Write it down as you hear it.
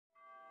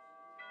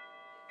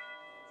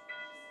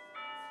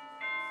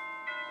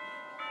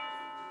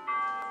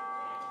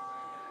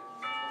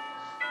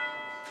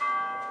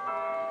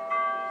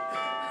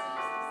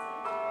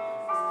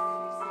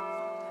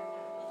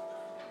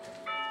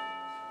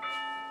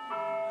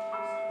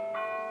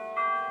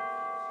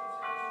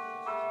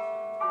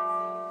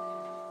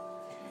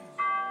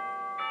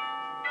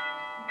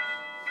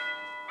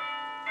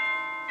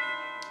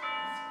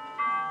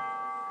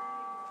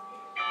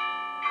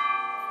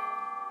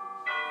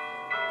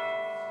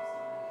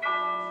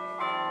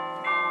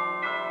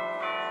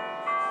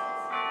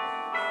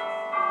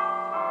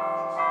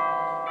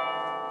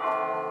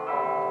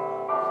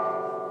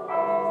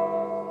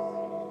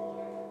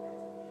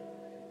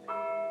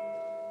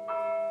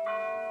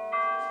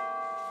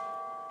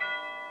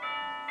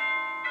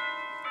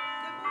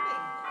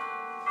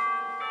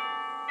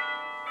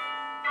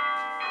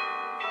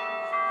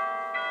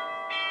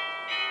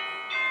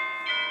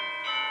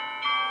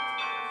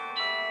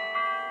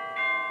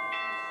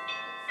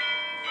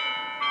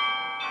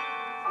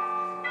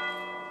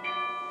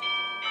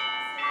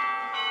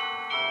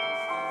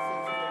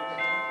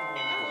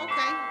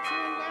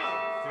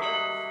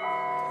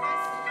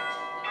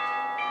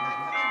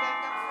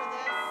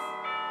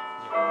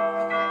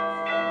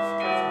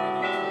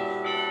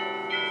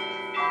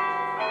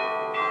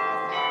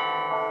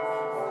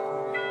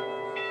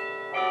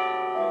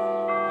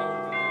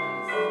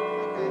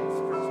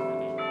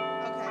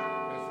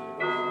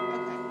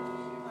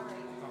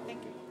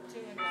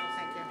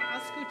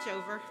reach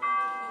over.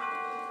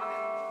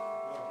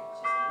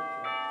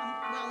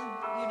 Well,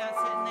 you're not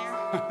sitting there?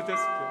 That's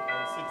good.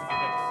 I'll sit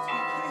next.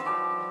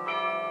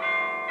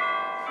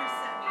 Chris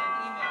sent me an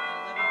email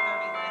at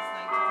 11:30 last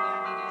night, told me I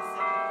needed to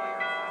sit in the choir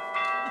loft.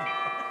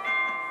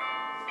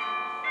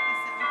 I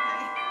said,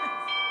 okay.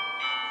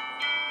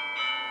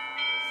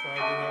 So I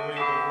don't know where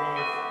the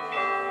role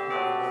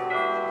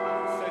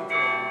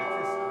center in the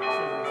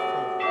children's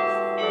programs.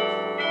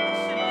 This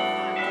should be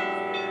fun.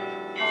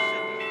 This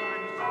should be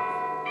fun.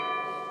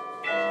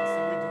 So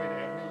we do it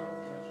every year.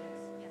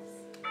 Yes.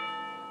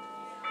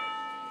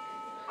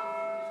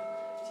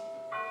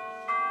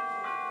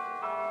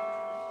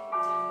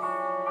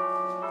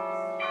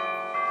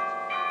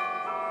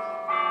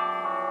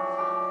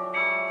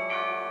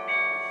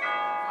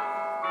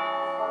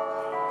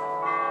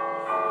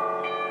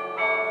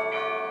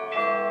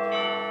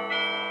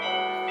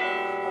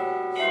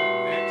 So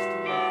next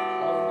week,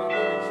 all my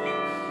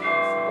preaching is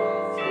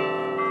choir,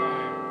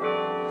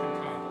 cantata.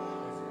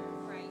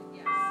 Right,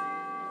 yes.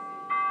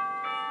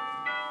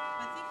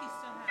 I think you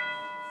still have,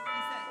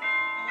 is that,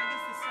 oh, I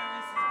guess the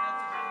service is built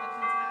around the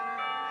cantata,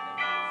 or I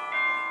don't know.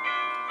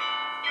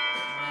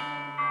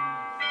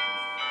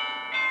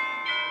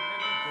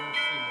 Maybe girls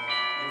sing more.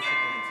 Looks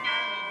like cantata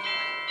will be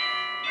like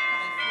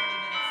probably 40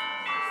 minutes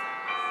long or so.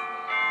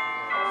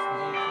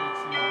 Small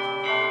preaching,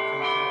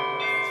 cantata,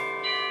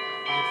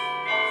 with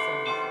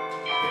some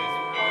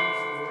basic hymns,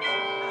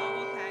 worship,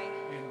 Oh, okay.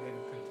 and then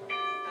cantata.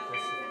 Oh,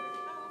 That's okay. it.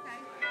 Oh, okay.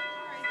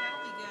 All right,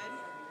 that'll be good.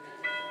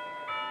 Oh,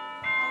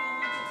 I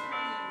want to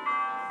tell you,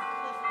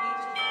 Cliff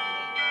Beach is our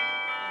neighbor,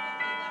 and when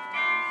we left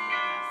home,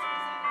 EMS was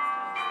at his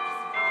house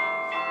this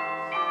morning.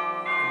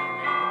 Your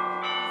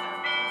neighbor?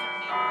 He's our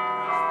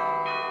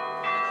neighbor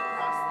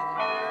across the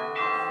corner.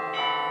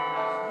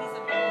 He's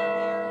a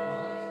builder here,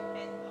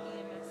 and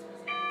EMS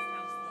was at his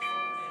house this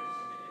morning.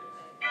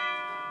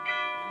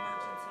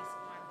 Emergency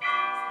squad was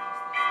at his house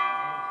this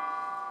morning.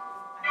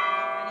 I don't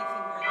know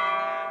anything more than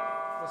that.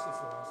 What's his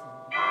last name?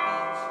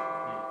 Beach.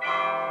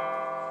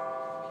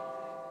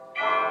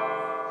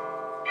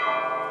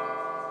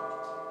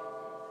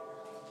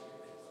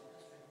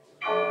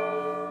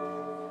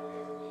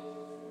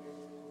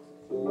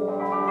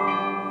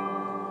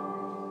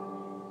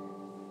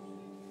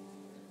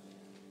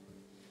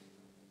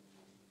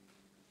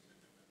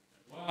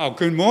 Wow,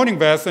 good morning,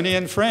 Bethany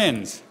and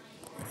friends.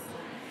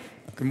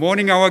 Good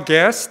morning, our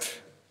guests.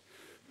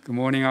 Good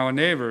morning, our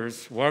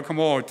neighbors. Welcome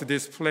all to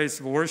this place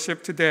of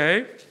worship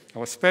today,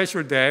 our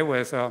special day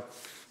with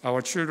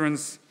our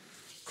children's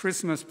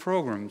Christmas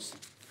programs.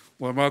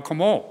 Well,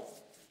 welcome all.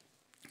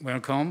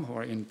 Welcome who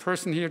are in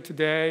person here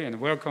today,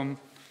 and welcome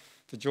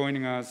to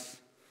joining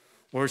us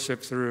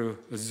worship through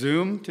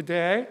Zoom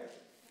today,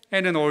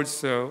 and then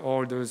also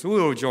all those who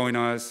will join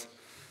us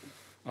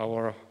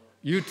our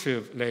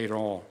YouTube later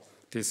on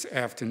this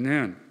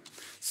afternoon.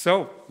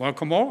 So,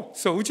 welcome all.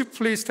 So, would you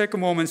please take a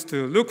moment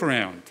to look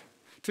around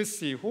to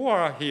see who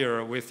are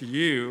here with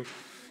you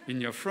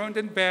in your front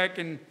and back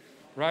and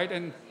right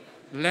and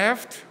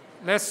left.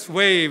 Let's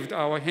wave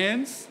our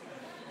hands,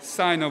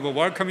 sign of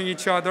welcoming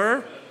each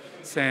other,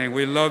 saying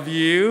we love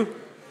you,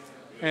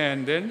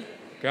 and then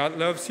God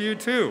loves you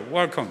too.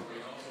 Welcome.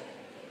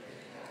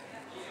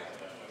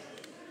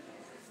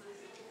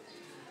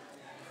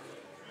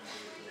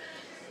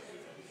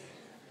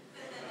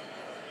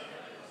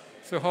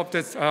 So hope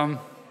that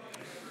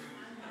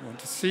want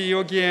to see you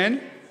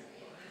again,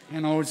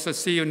 and also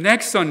see you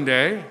next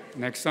Sunday.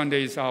 Next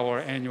Sunday is our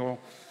annual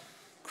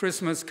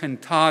Christmas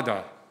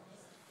cantata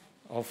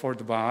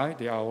offered by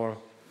our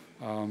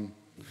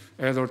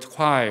adult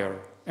choir.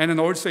 And then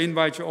also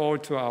invite you all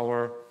to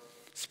our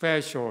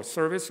special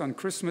service on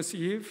Christmas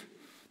Eve,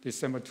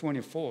 December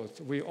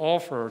 24th. We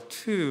offer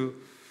 2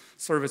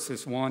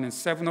 services, one at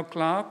 7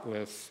 o'clock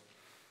with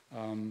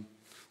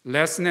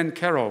lesson and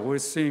carol. We'll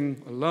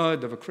sing a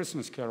lot of a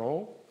Christmas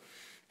carol.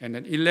 And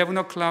at 11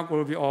 o'clock,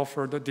 we'll be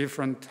offered a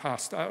different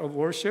style of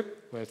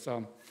worship with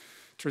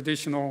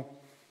traditional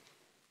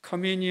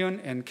communion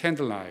and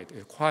candlelight,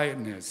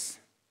 quietness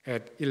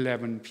at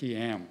 11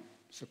 p.m.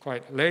 So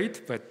quite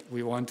late, but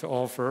we want to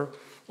offer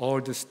all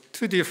these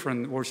 2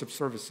 different worship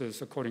services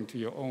according to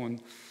your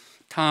own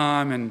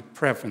time and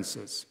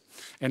preferences.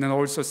 And then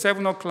also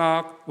 7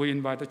 o'clock, we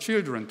invite the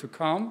children to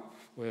come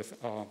with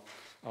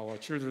our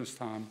children's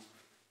time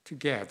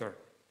together.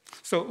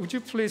 So would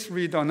you please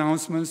read the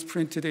announcements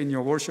printed in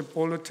your worship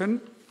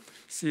bulletin,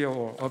 see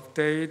our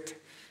update,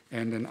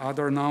 and then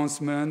other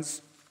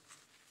announcements,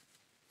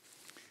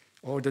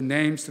 all the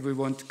names that we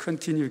want to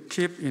continue to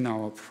keep in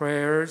our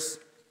prayers,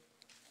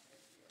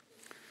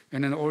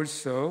 and then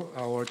also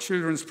our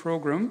children's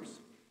programs,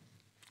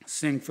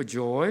 Sing for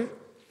Joy,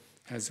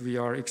 as we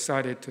are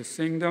excited to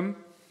sing them,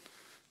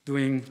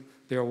 doing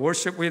their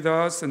worship with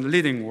us and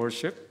leading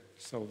worship.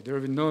 So there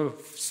will be no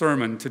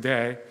sermon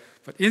today,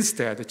 but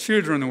instead the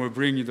children will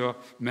bring you the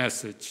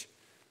message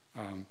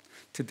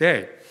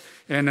today.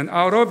 And then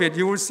out of it,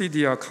 you will see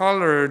the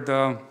colored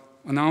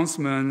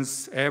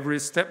announcements. Every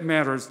step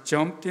matters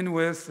jumped in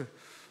with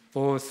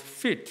both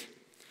feet.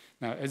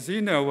 Now, as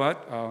you know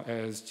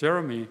as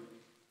Jeremy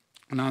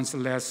announced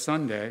last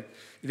Sunday,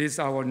 it is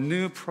our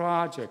new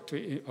project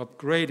to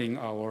upgrading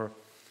our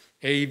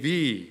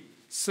AV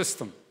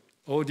system,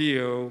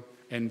 audio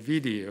and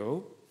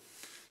video.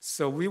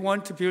 So we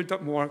want to build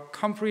up more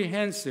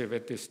comprehensive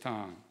at this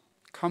time,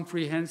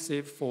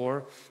 comprehensive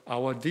for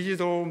our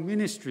digital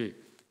ministry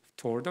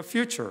toward the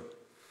future,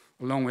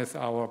 along with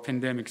our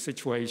pandemic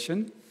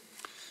situation.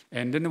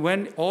 And then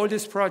when all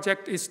this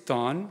project is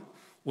done,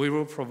 we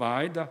will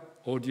provide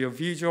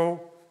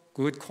audio-visual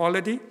good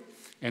quality,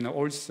 and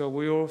also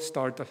we will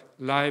start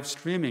live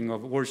streaming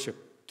of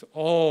worship to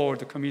all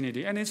the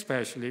community, and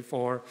especially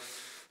for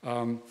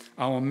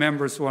our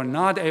members who are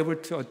not able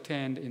to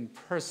attend in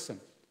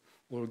person.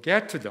 We'll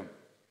get to them.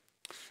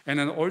 And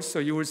then also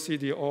you will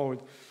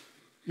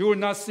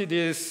not see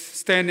this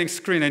standing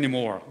screen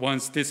anymore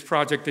once this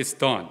project is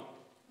done.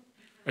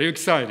 Are you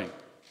excited?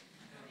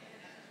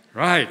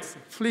 Right.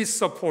 Please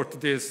support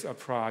this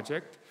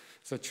project,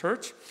 the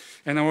church.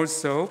 And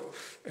also,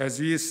 as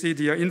you see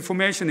the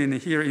information in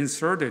here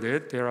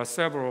inserted, there are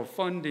several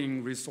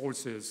funding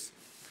resources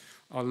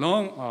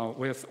along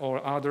with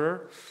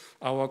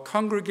our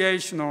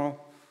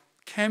congregational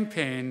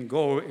campaign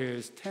goal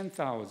is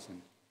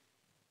 10,000.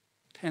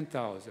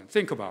 10,000.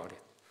 Think about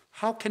it.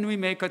 How can we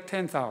make a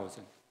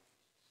 10,000?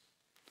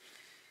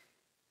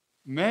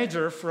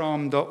 Measure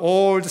from the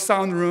old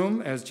sound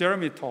room, as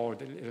Jeremy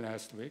told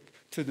last week,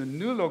 to the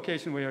new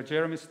location where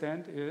Jeremy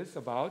stands is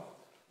about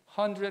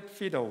 100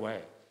 feet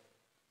away,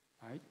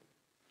 right?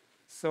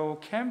 So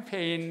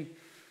campaign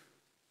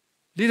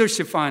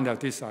leadership find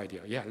out this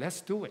idea. Yeah, let's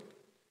do it.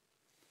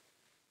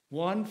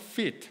 1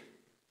 feet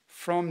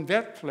from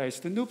that place,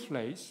 the new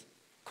place,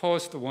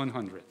 cost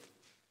 100.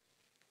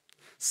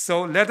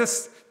 So let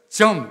us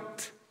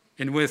jump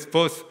in with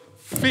both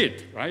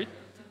feet, right?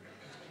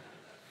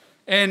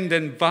 And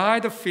then by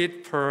the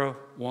feet per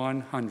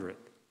 100.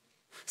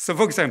 So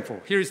for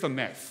example, here is the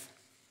math.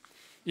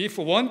 If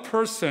one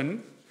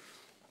person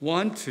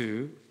wants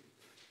to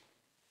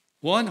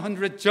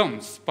 100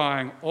 jumps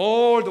by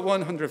all the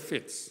 100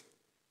 feet,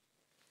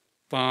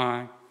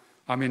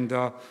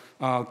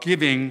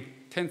 giving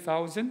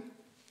 10,000,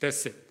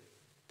 that's it.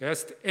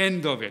 That's the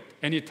end of it,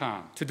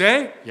 anytime.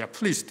 Today? Yeah,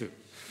 please do.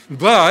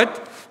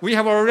 But we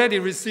have already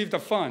received a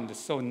fund,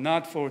 so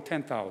not for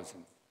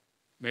 10,000.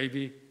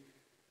 Maybe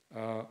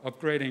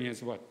upgrading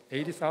is what,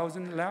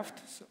 80,000 left?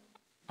 So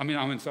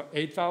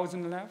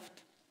 8,000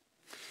 left.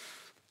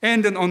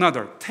 And then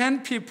another,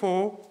 10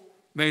 people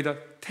made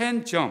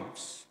 10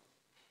 jumps,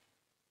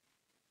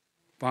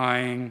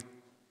 buying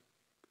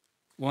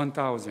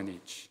 1,000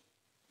 each.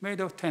 Made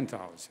of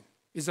 10,000.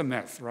 It's a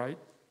math, right?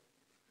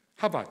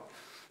 How about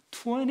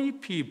 20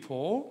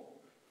 people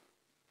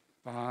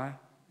buy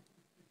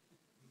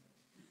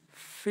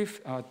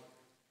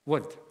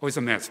what? Oh, it's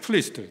a math.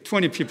 Please do.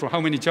 20 people, how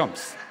many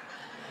jumps?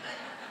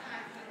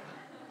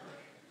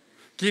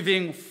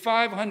 Giving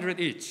 500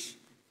 each,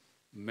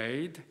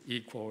 made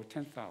equal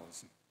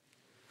 10,000.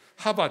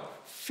 How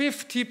about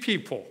 50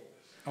 people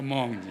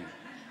among you?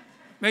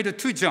 Made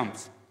 2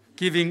 jumps,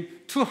 giving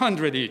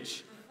 200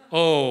 each.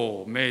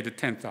 Oh, made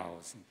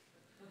 10,000.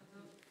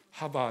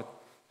 How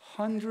about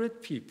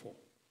 100 people?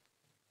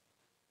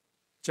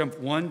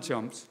 One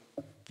jumps,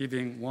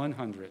 giving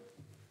 100.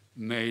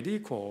 Made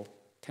equal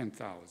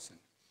 10,000.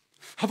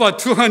 How about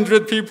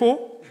 200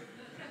 people?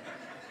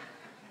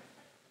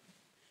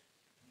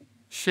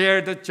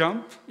 Share the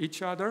jump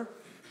each other,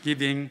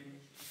 giving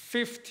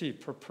 50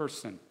 per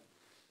person.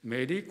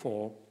 Made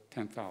equal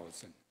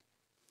 10,000.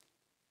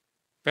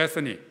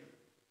 Bethany,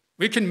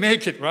 we can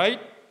make it, right?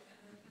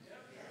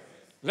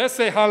 Let's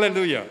say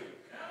hallelujah.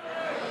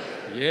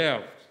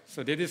 Yeah,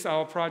 so this is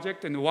our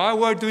project, and while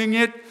we're doing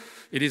it,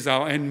 it is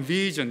our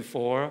envision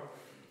for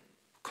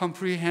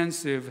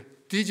comprehensive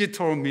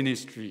digital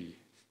ministry,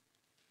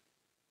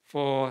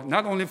 for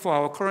not only for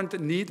our current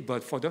need,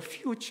 but for the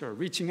future,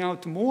 reaching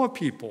out to more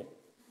people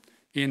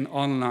in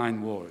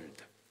online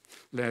world.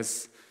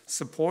 Let's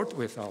support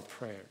with our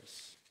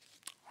prayers.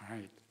 All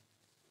right.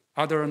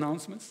 Other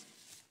announcements?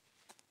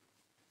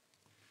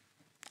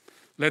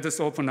 Let us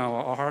open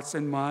our hearts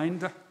and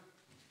mind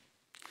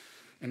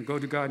and go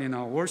to God in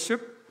our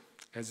worship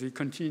as we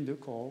continue to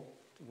call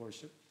to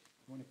worship.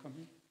 You want to come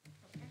in?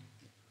 Okay.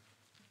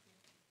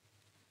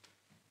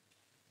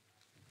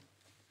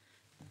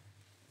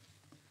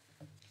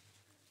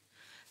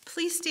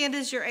 Please stand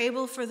as you're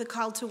able for the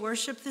call to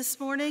worship this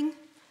morning.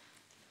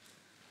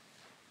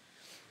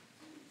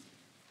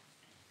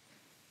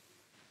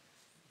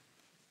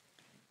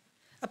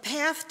 A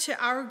path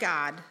to our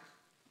God,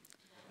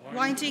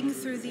 winding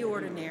through the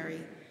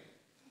ordinary,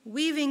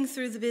 weaving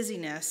through the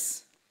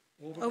busyness,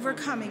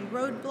 overcoming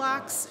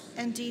roadblocks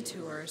and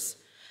detours,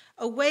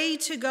 a way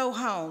to go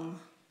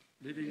home,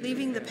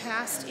 leaving the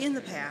past in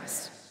the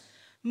past,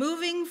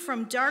 moving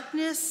from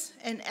darkness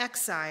and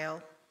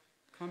exile,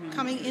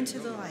 coming into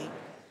the light.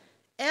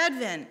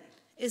 Advent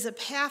is a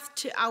path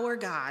to our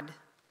God,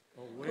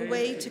 a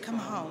way to come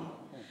home,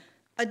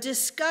 a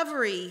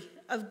discovery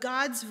of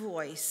God's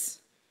voice.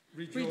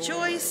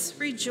 Rejoice,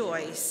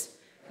 rejoice.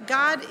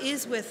 God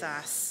is with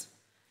us.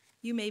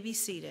 You may be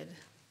seated.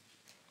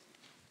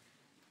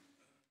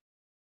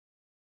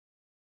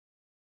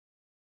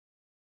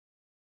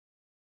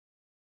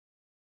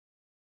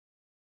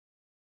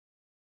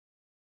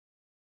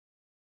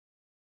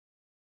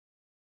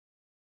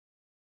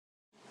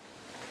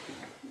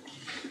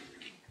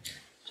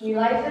 We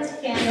light this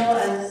candle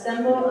as a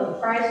symbol of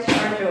Christ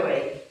our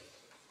joy.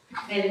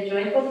 May the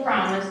joyful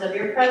promise of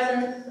your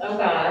presence, O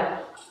God,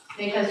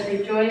 make us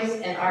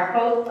rejoice in our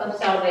hope of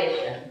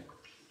salvation.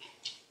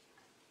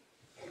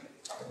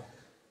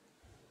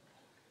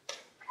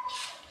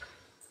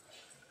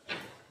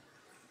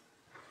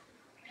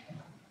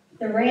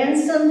 The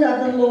ransomed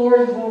of the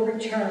Lord will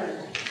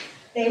return.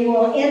 They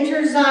will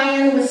enter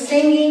Zion with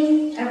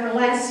singing,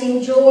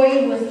 everlasting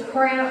joy will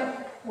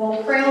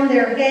crown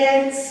their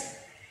heads.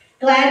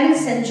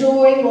 Gladness and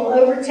joy will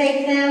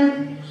overtake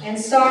them, and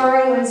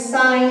sorrow and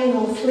sighing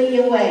will flee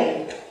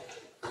away.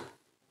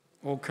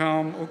 O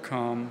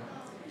come,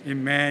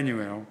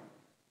 Emmanuel.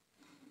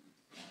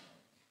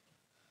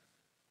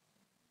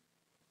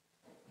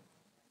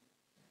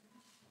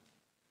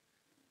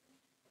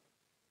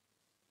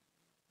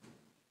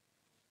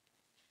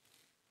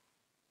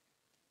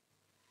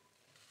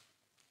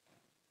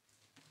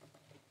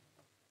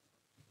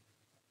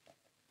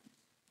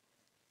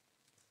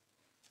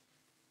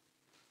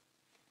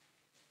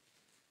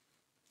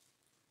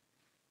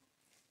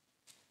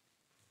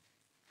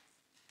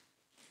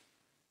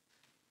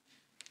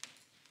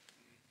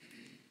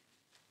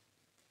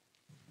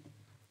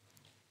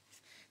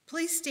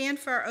 Please stand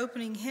for our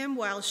opening hymn,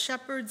 While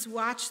Shepherds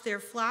Watch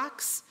Their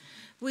Flocks.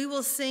 We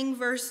will sing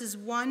verses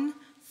 1,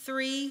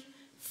 3,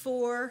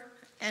 4,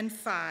 and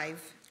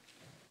 5.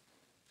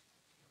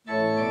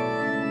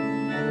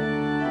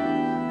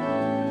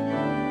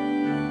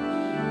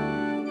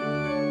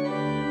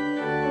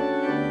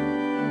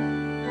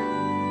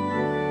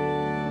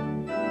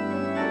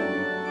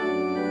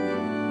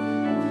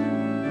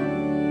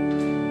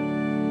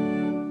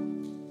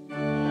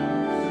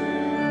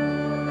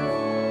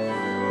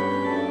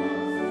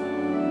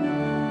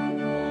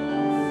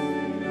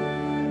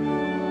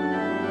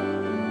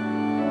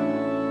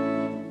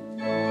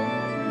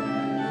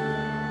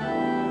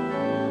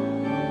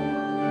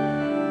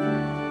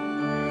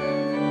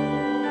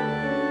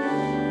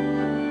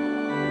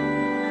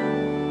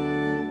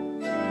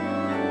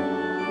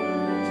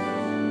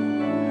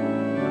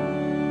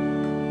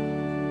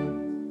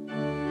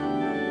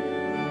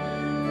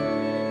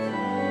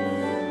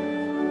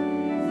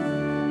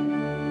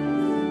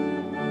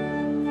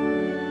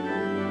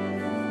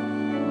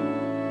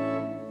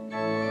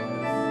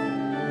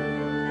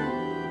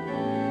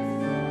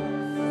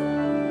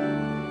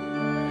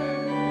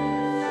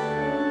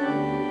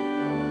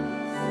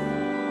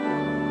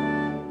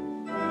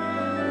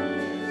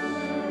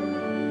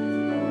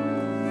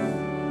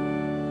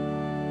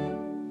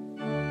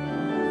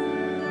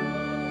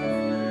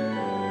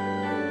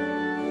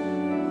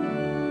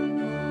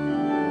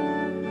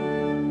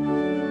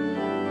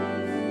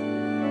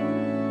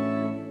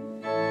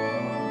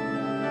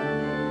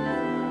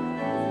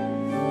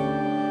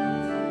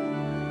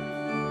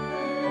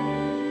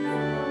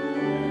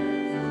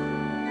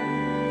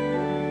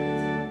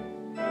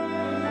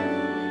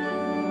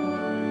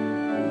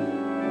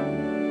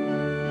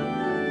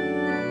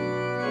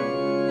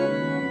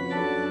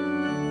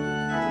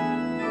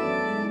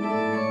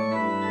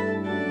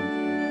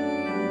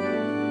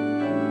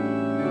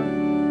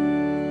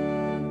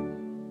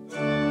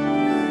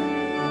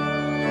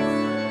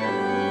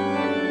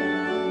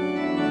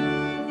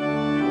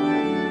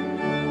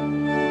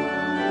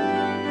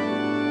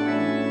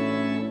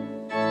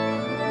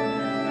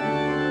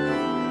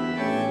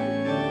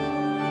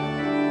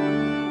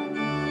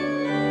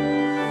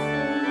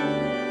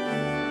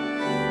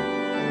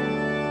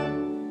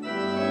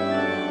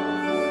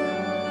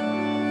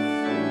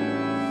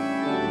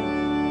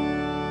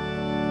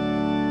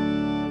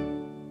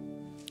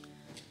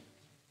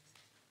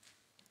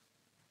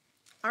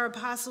 Our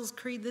Apostles'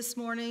 Creed this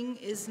morning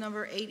is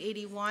number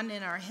 881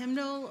 in our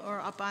hymnal or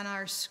up on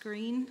our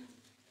screen.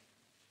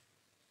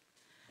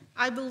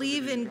 I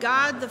believe in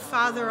God the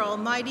Father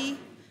Almighty,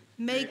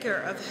 maker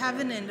of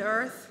heaven and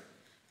earth,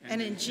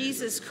 and in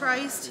Jesus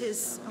Christ,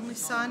 his only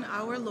Son,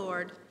 our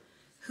Lord,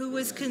 who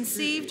was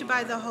conceived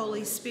by the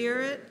Holy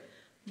Spirit,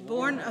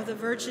 born of the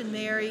Virgin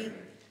Mary,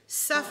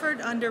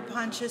 suffered under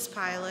Pontius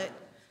Pilate,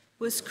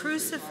 was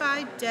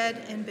crucified,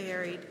 dead, and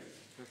buried.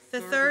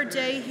 The third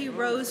day he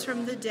rose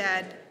from the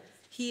dead.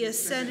 He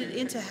ascended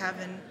into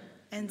heaven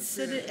and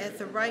sitteth at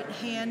the right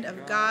hand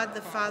of God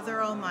the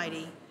Father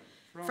Almighty.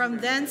 From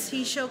thence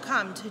he shall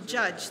come to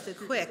judge the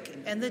quick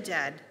and the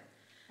dead.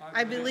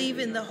 I believe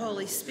in the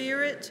Holy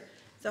Spirit,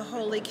 the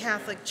Holy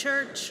Catholic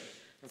Church,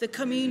 the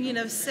communion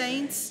of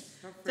saints,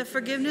 the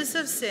forgiveness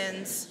of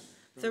sins,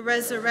 the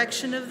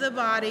resurrection of the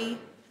body,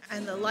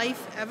 and the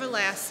life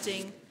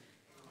everlasting.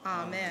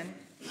 Amen.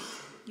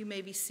 You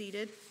may be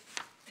seated.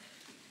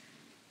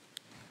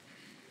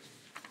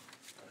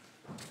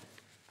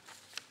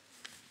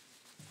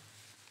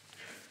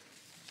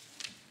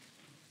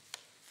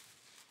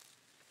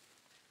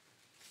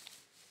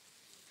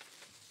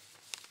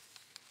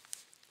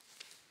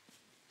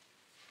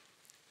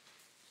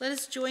 Let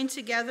us join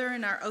together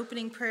in our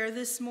opening prayer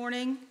this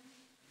morning.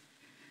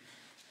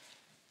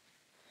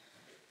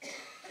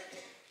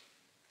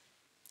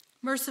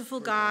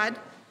 Merciful God,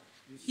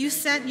 you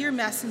sent your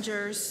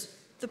messengers,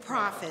 the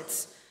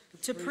prophets,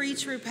 to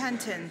preach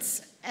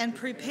repentance and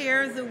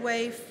prepare the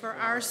way for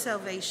our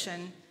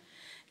salvation.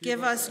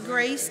 Give us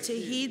grace to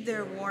heed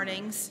their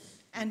warnings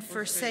and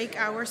forsake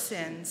our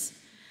sins,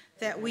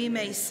 that we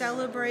may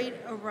celebrate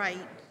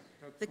aright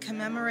the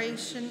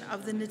commemoration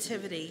of the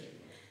Nativity,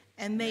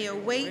 and may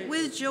await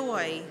with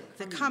joy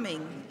the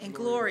coming and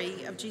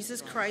glory of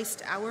Jesus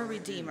Christ, our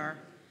Redeemer,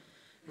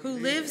 who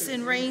lives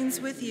and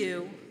reigns with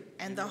you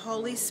and the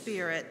Holy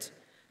Spirit,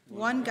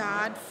 one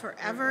God,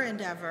 forever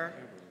and ever.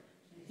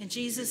 In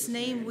Jesus'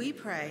 name we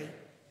pray.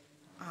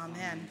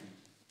 Amen.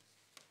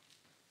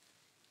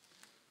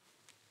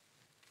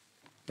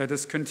 Let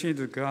us continue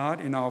to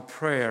God in our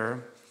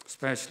prayer,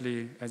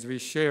 especially as we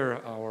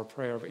share our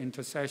prayer of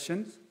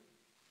intercession.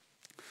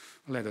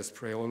 Let us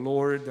pray. O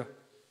Lord,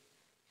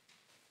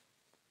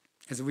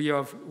 as we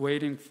are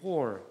waiting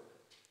for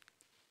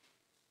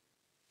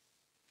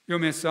your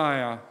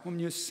Messiah, whom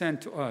you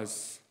sent to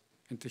us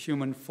into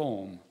human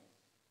form,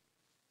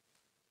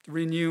 to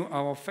renew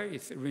our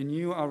faith,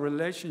 renew our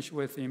relationship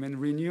with him, and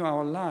renew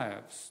our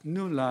lives,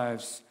 new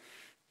lives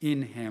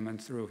in him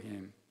and through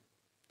him.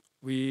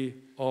 We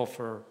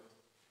offer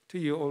to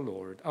you, O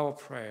Lord, our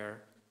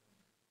prayer.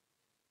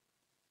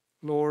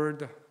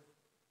 Lord,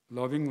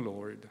 loving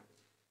Lord,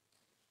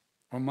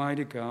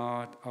 Almighty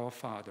God, our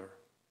Father,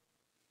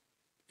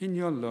 in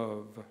your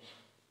love,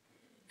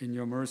 in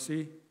your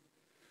mercy,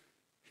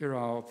 hear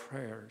our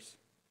prayers.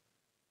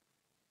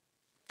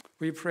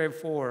 We pray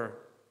for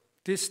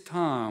this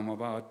time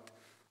about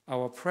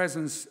our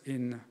present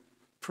in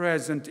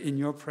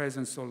your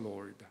presence, O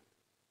Lord.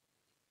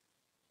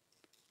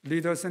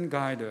 Lead us and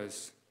guide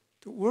us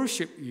to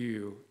worship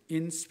you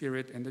in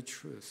spirit and the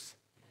truth.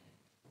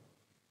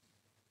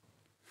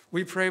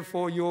 We pray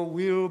for your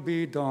will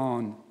be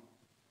done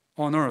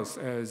on earth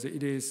as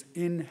it is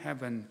in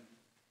heaven.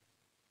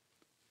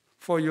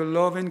 For your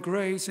love and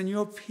grace and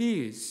your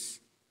peace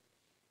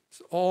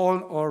all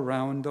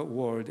around the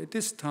world at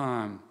this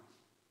time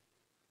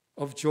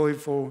of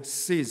joyful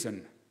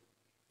season,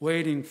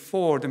 waiting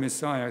for the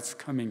Messiah's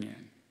coming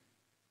in.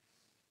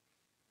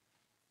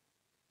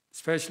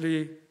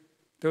 Especially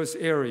those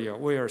areas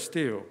where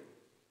still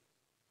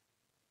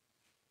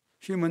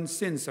human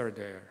sins are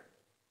there,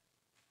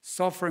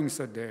 sufferings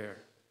are there,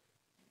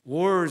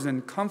 wars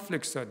and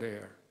conflicts are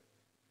there.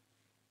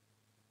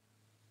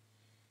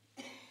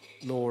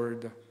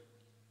 Lord,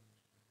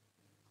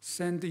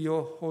 send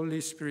your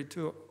Holy Spirit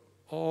to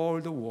all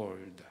the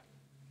world.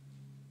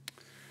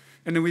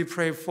 And we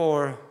pray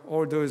for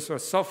all those who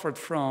have suffered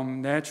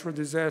from natural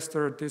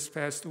disaster this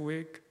past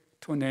week.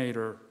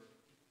 Tornado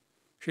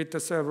hit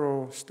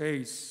several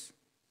states,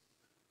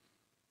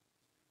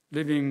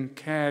 living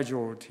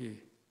casualty,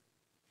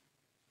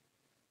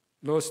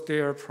 lost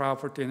their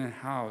property and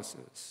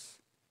houses.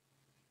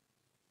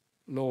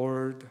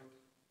 Lord,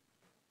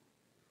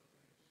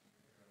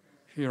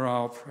 hear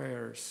our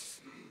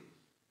prayers.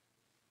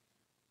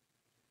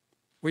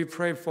 We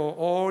pray for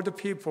all the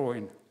people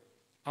in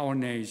our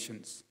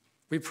nations.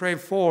 We pray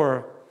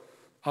for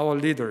our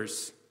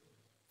leaders,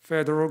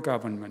 federal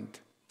government,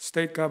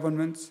 state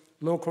governments,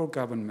 local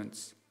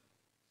governments.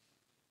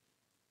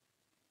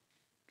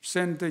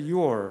 Send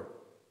your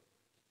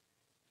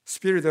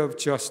spirit of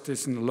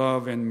justice and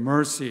love and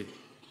mercy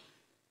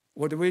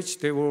with which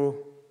they will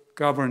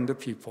govern the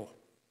people.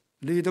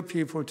 Lead the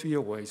people to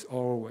your ways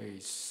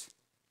always.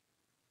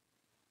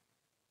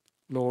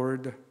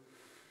 Lord,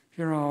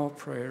 hear our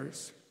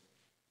prayers.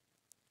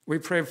 We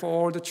pray for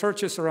all the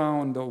churches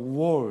around the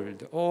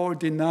world, all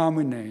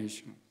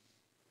denominations,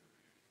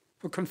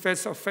 who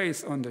confess our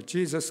faith under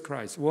Jesus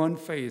Christ, one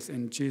faith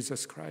in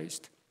Jesus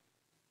Christ.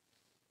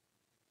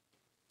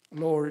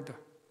 Lord,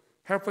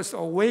 help us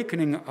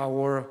awakening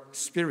our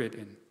spirit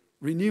and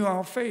renew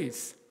our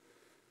faith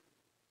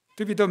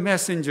to be the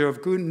messenger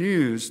of good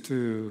news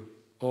to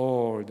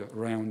all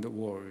around the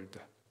world.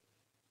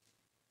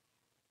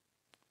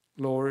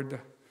 Lord,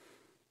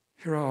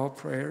 hear our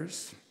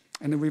prayers,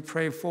 and we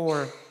pray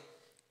for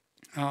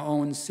our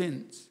own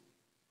sins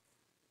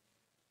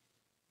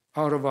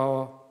out of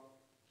our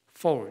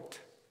fault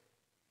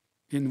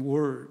in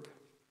word,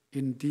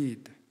 in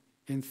deed,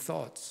 in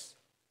thoughts,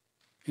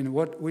 in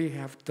what we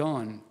have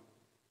done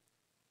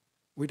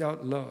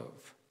without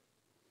love,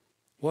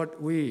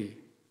 what we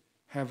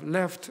have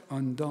left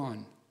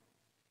undone.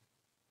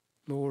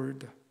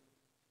 Lord,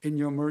 in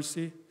your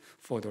mercy,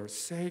 for the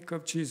sake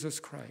of Jesus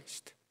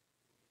Christ,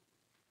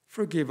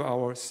 forgive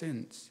our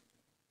sins.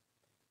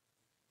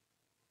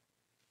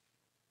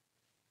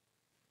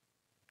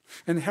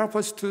 And help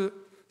us to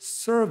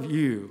serve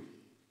you,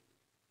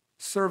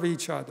 serve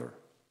each other.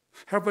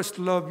 Help us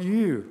to love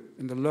you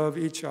and to love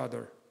each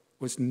other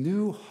with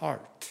new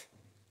heart.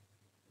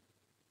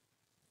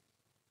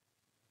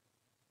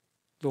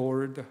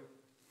 Lord,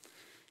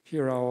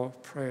 hear our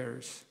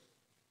prayers.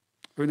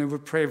 When we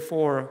pray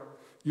for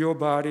your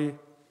body,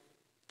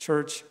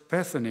 Church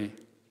Bethany,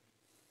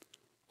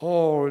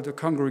 all the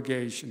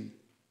congregation,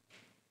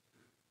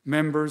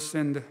 members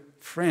and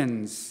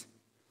friends,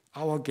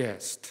 our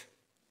guests,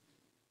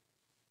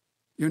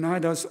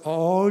 unite us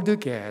all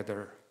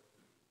together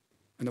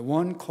and the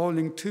one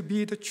calling to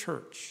be the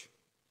church,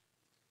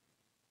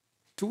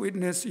 to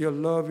witness your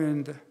love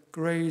and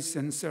grace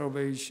and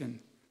salvation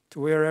to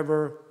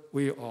wherever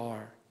we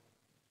are,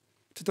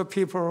 to the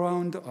people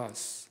around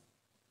us.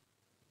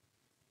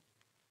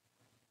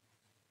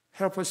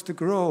 Help us to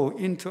grow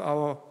into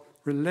our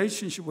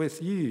relationship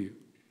with you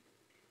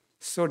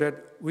so that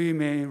we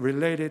may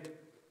relate it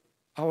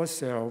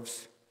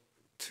ourselves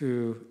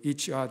to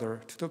each other,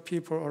 to the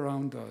people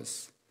around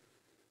us,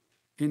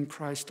 in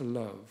Christ's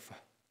love.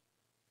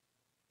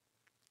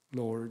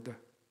 Lord,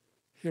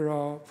 hear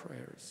our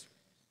prayers.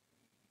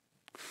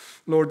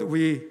 Lord,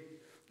 we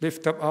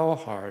lift up our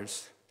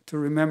hearts to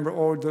remember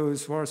all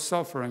those who are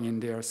suffering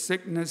in their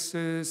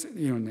sicknesses,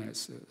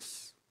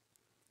 illnesses,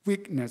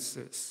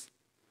 weaknesses,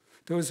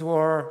 those who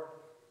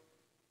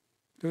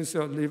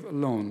live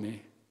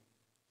lonely,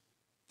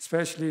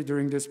 especially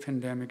during this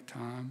pandemic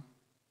time.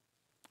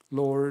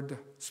 Lord,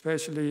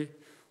 especially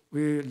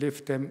we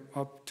lift them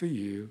up to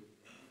you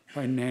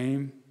by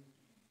name.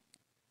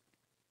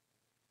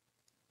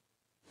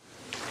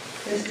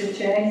 Mr.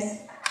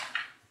 Chase.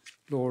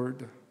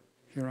 Lord,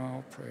 hear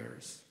our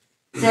prayers.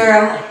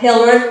 Sarah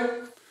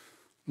Hillard.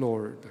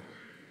 Lord,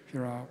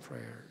 hear our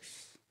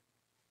prayers.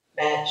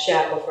 Matt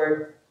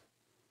Shackelford.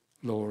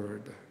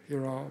 Lord,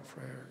 hear our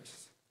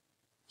prayers.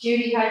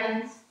 Judy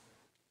Hudgens.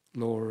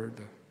 Lord,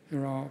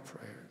 hear our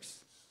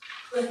prayers.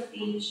 Cliff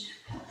Beach.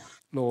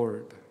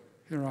 Lord,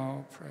 hear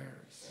our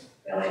prayers.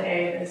 Billy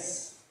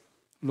Davis.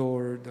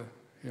 Lord,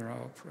 hear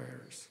our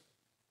prayers.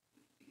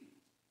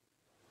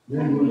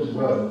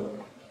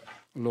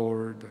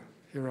 Lord,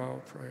 hear our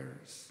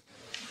prayers.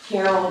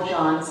 Carol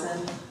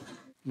Johnson.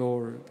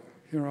 Lord,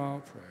 hear our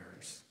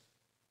prayers.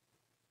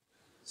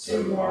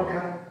 Sue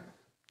Morgan.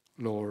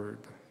 Lord,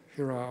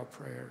 hear our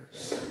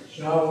prayers.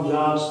 Sean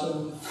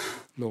Johnston.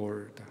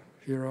 Lord,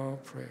 hear our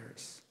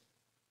prayers.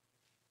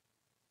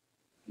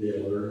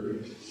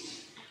 Lord,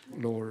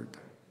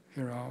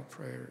 hear our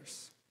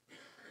prayers.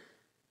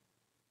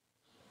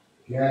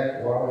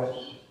 Jack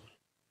Wallace.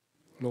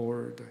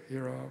 Lord,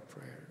 hear our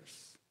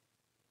prayers.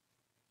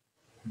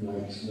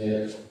 Mike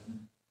Smith.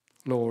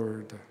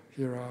 Lord,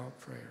 hear our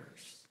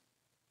prayers.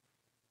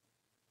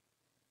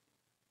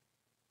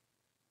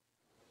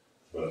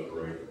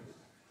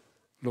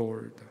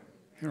 Lord,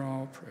 hear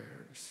our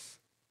prayers.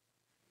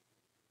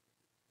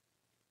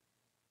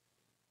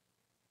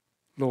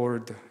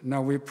 Lord,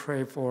 now we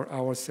pray for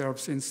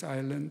ourselves in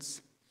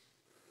silence.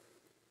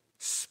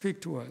 Speak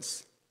to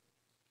us.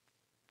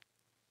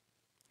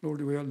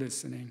 Lord, we are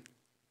listening.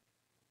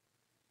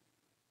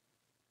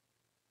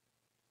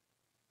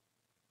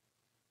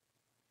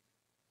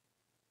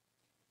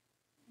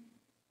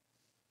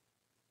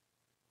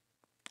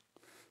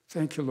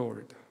 Thank you,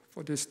 Lord,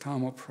 for this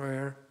time of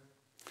prayer.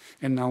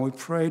 And now we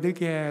pray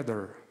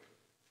together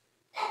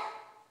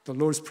the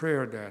Lord's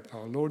Prayer that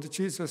our Lord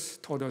Jesus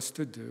taught us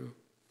to do.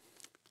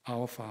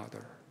 Our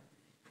Father,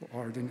 who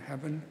art in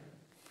heaven,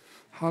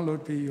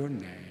 hallowed be your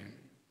name.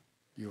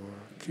 Your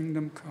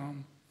kingdom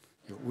come,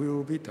 your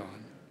will be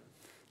done,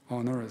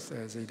 on earth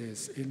as it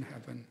is in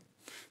heaven.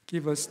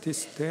 Give us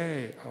this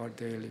day our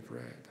daily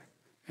bread,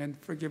 and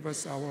forgive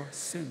us our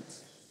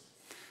sins,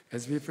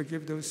 as we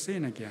forgive those who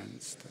sin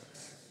against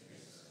us.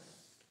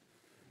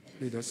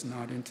 Lead us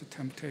not into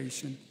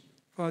temptation,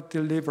 but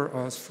deliver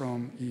us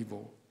from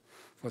evil.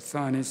 For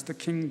thine is the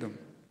kingdom,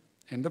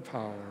 and the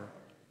power,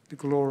 the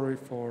glory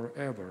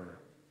forever.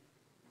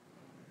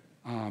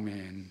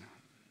 Amen.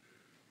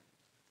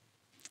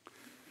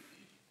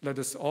 Let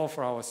us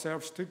offer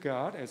ourselves to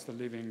God as the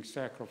living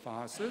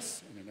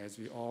sacrifices, and as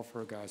we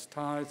offer God's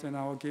tithes and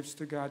our gifts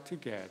to God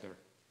together.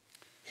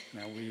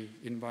 Now we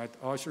invite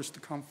ushers to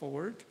come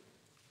forward.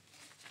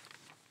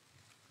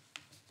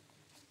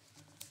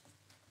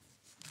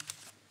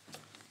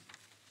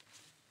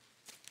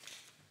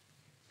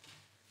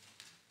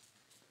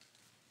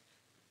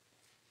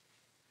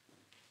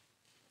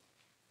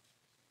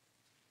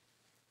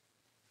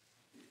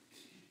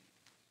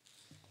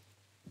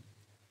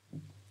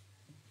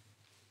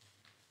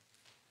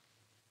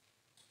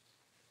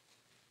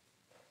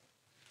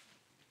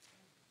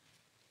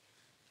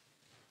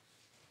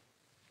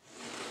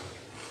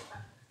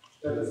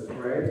 Let us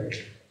pray.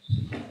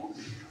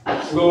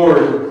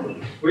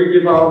 Lord, we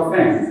give our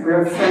thanks. We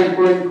are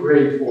thankful and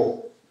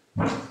grateful.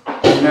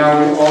 And now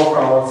we offer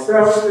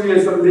ourselves to you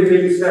as a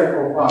living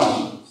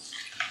sacrifice.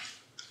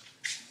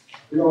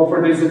 We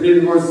offer this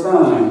visible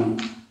sign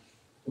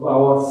of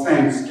our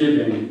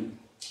thanksgiving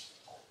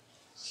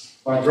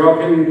by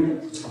dropping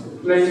the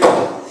plate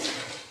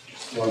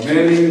or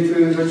mailing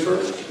to the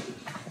church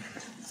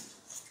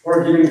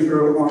or giving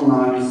through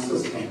online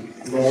system.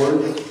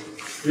 Lord,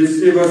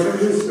 receive us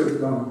and receive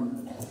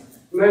them.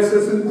 Bless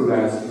us and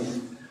bless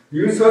them.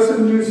 Use us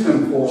and use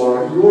them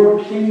for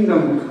your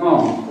kingdom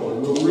come, for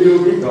your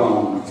will be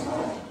done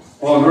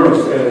on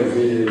earth as it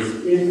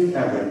is in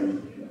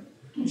heaven.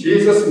 In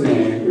Jesus'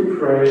 name we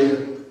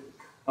pray.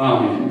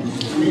 Amen.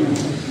 Amen.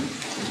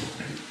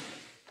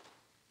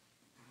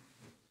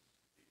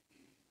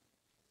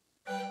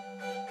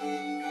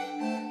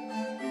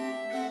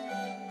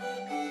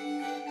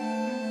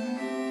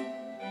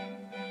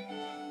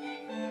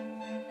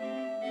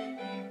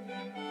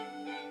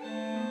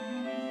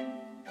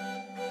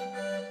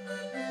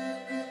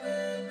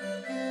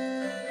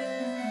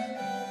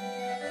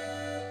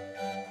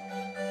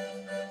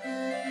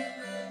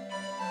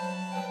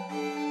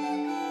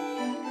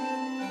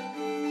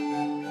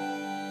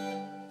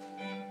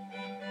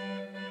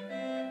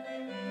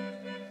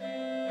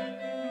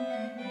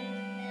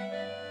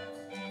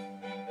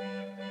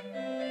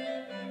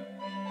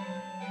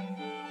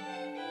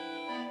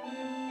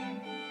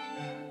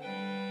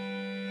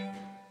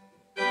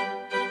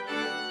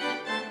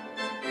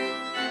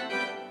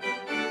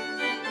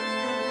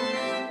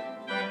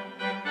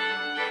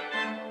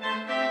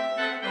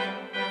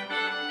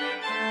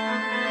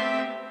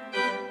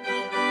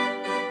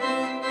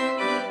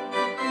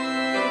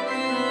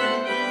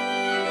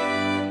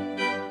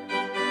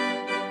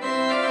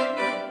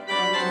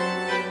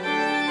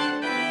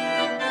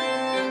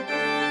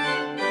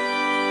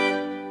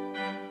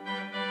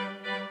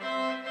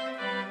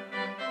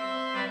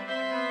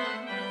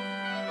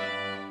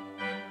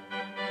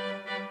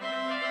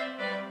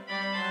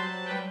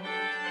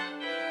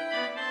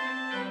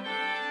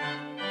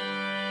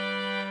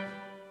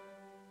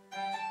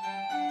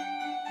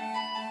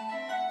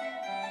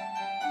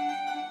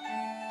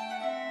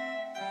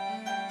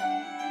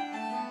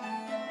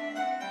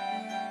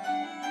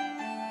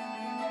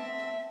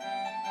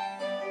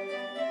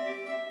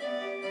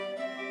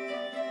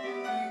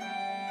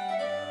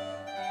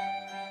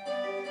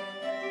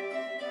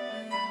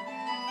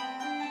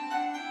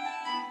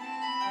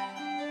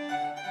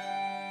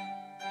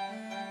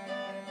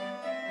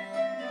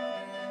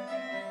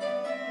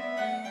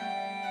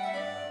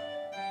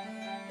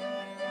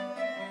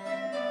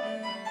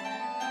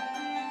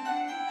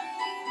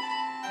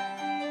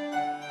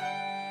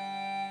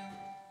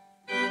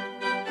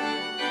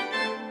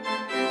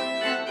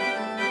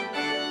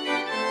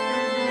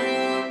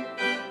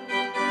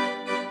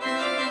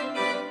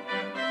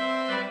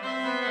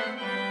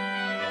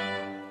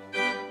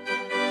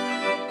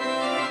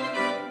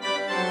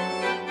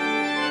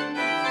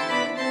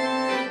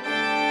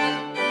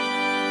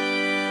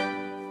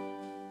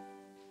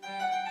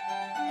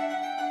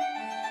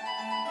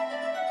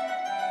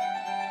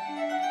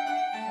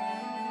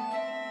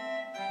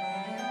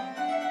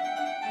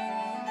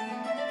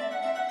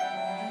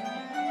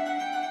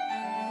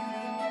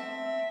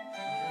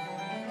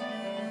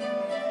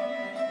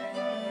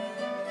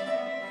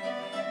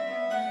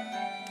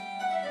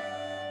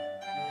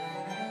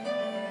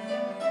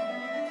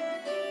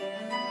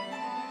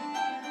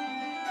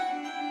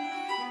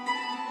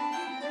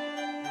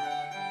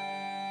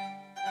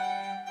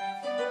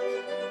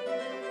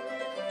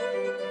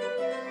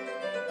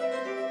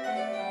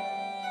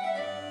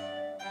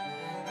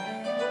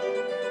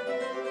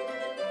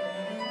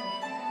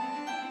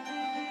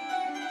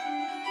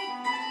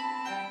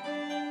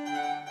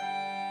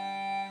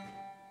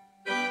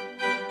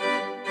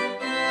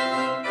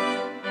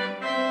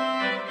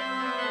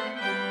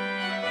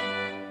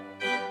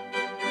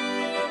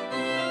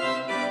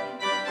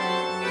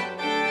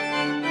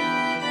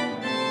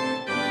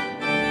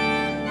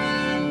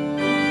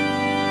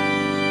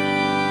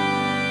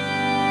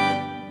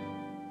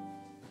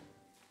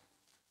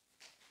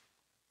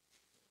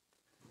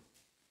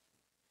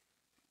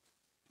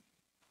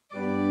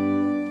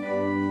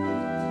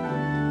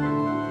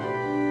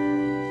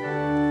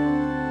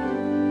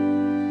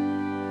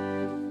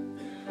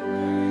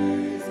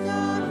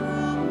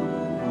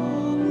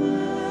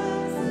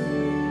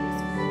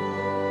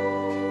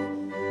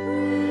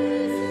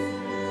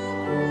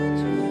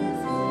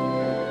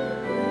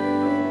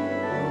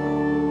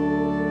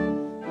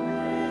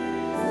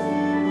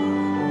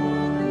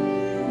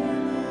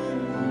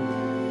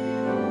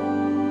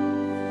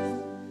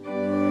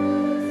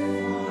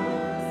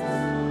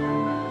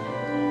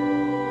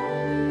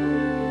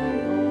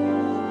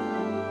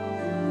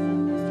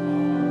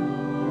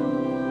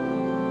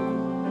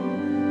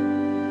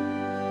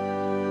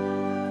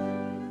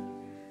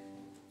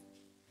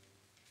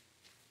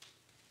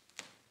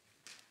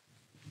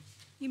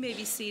 may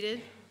be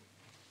seated.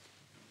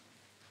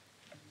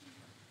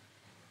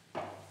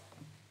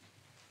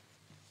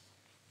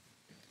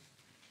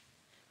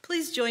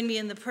 Please join me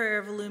in the prayer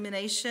of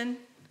illumination.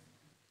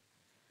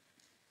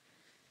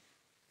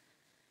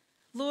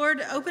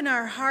 Lord, open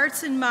our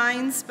hearts and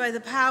minds by the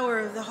power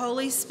of the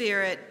Holy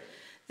Spirit,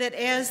 that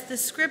as the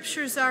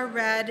scriptures are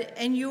read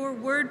and your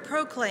word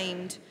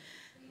proclaimed,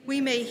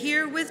 we may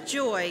hear with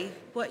joy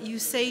what you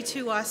say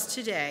to us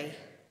today.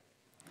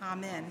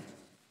 Amen.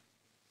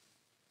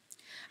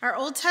 Our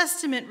Old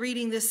Testament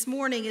reading this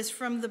morning is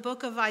from the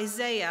book of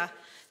Isaiah,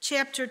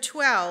 chapter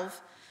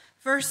 12,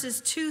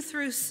 verses 2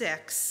 through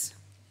 6.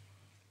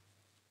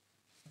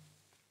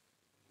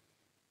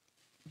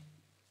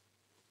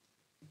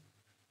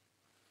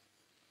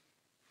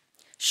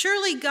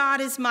 Surely God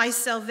is my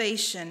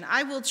salvation.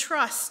 I will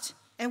trust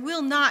and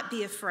will not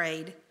be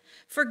afraid.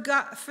 For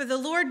the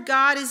Lord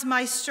God is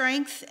my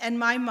strength and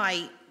my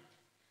might.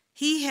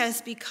 He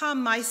has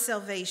become my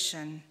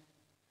salvation.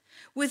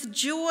 With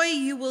joy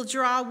you will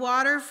draw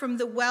water from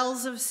the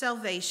wells of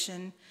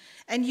salvation,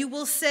 and you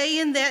will say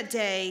in that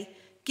day,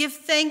 give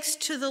thanks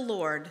to the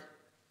Lord.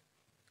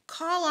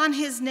 Call on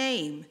his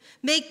name.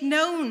 Make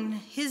known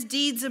his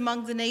deeds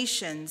among the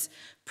nations.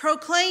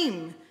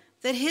 Proclaim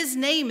that his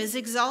name is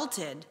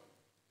exalted.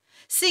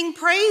 Sing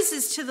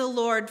praises to the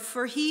Lord,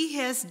 for he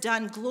has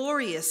done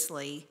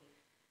gloriously.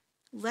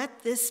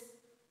 Let this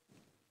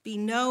be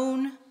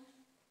known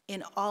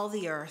in all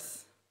the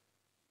earth.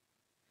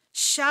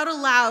 Shout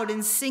aloud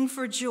and sing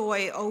for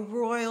joy, O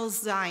royal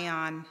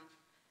Zion,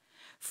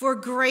 for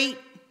great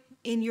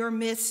in your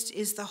midst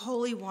is the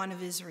Holy One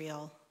of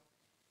Israel.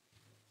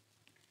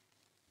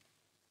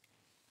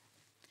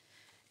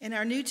 And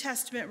our New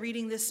Testament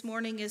reading this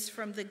morning is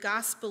from the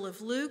Gospel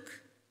of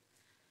Luke,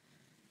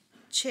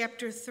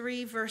 chapter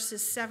 3,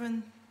 verses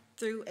 7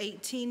 through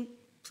 18.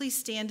 Please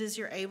stand as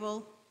you're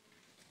able.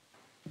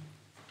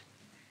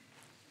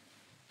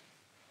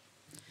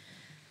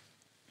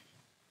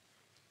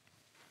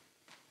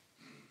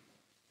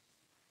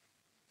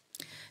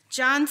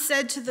 John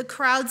said to the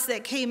crowds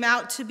that came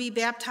out to be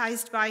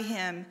baptized by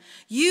him,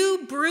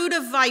 "You brood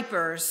of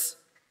vipers,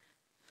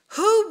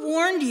 who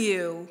warned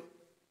you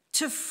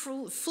to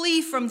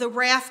flee from the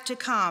wrath to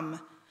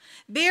come?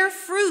 Bear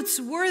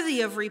fruits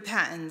worthy of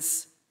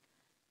repentance.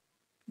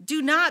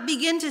 Do not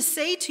begin to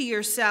say to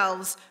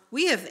yourselves,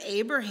 'We have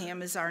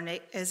Abraham as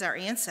our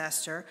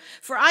ancestor.'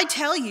 For I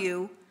tell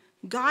you,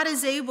 God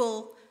is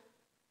able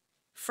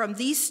from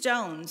these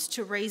stones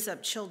to raise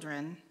up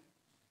children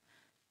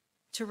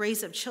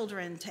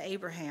to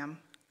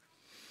Abraham.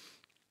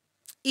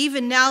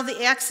 Even now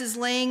the axe is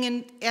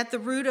laying at the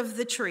root of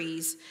the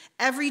trees.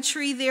 Every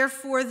tree,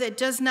 therefore, that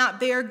does not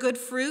bear good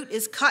fruit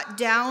is cut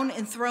down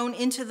and thrown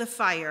into the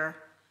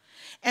fire."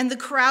 And the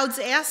crowds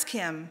asked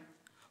him,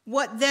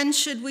 "What then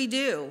should we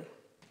do?"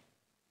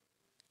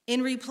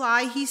 In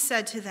reply, he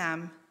said to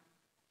them,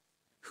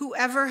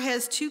 "Whoever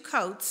has 2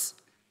 coats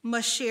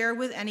must share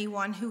with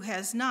anyone who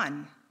has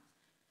none,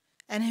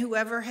 and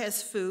whoever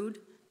has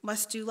food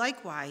must do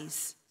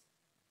likewise."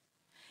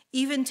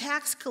 Even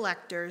tax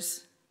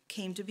collectors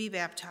came to be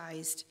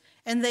baptized,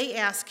 and they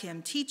asked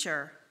him,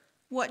 "Teacher,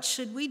 what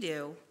should we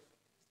do?"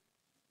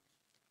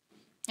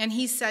 And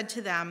he said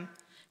to them,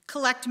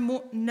 "Collect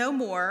no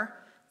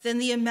more than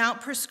the amount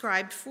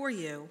prescribed for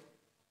you."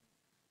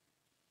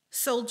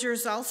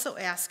 Soldiers also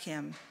asked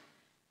him,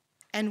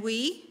 "And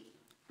we,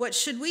 what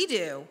should we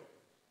do?"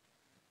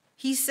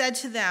 He said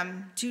to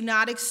them, "Do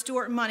not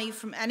extort money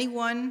from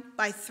anyone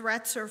by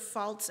threats or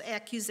false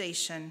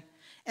accusation,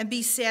 and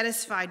be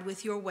satisfied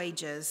with your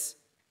wages."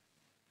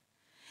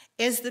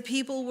 As the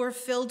people were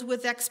filled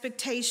with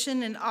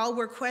expectation and all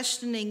were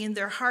questioning in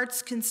their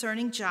hearts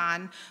concerning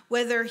John,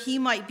 whether he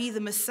might be the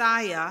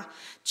Messiah,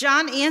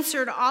 John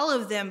answered all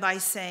of them by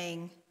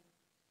saying,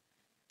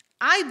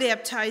 "I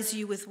baptize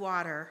you with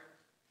water,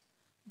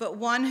 but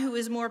one who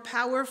is more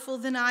powerful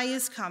than I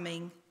is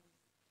coming.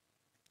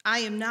 I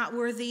am not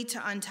worthy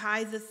to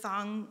untie the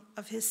thong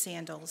of his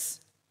sandals.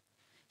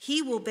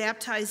 He will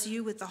baptize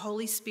you with the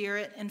Holy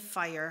Spirit and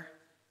fire.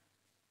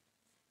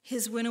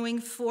 His winnowing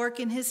fork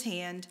in his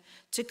hand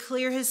to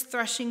clear his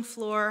threshing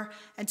floor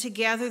and to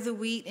gather the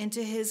wheat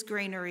into his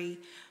granary,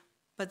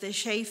 but the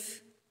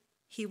chaff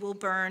he will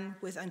burn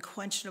with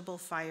unquenchable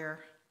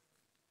fire."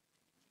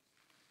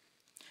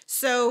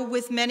 So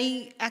with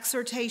many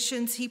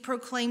exhortations, he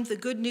proclaimed the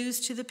good news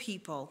to the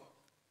people.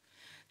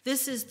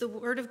 This is the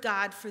word of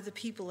God for the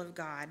people of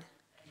God.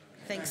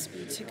 Thanks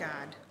be to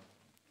God.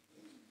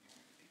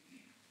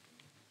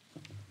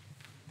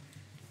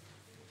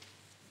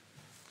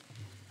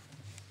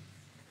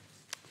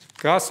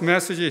 God's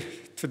message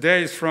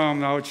today is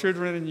from our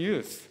children and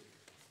youth.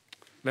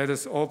 Let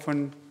us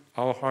open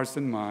our hearts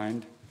and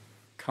mind,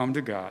 come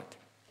to God.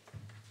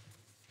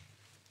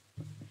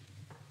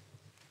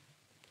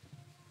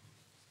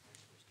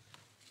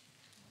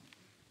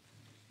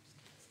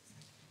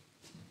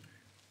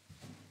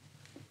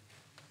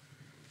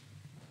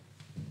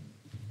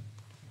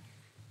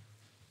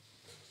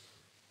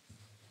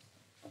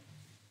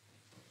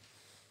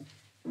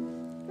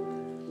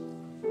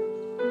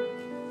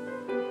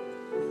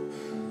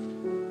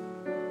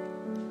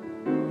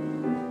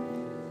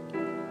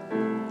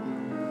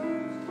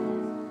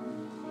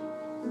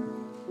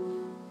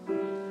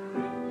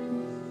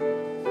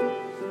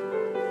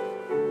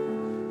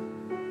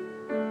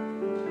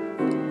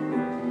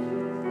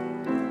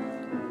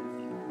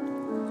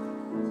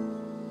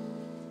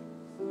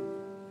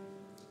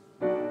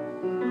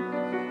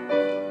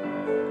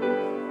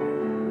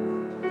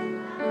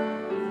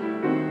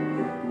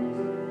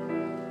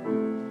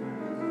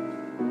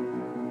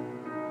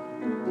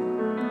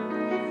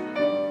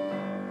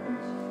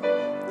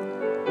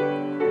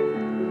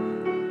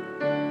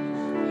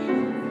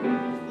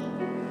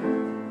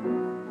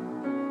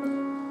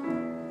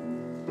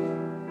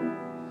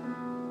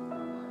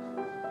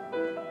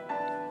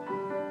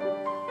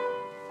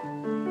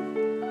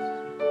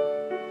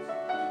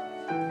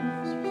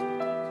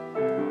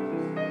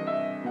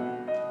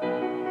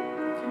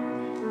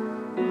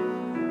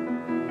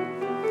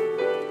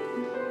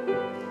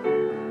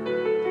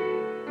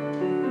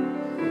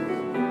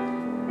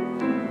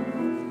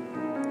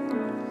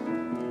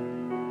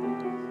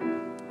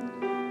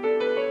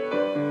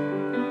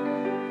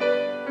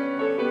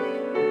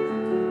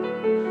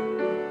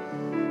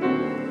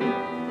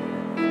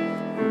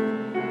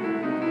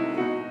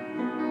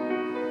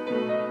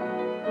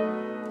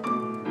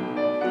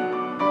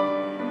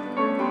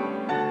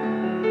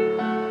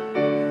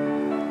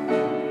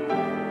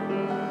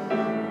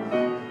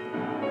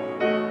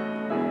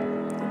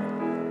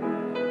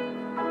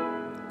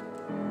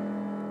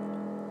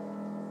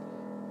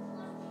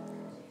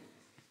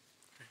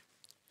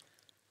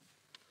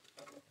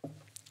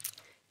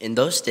 In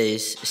those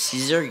days,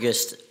 Caesar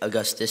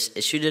Augustus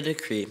issued a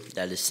decree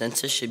that a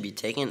census should be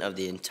taken of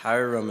the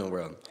entire Roman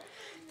world.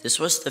 This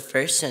was the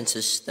first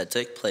census that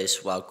took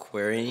place while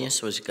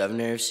Quirinius was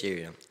governor of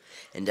Syria,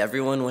 and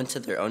everyone went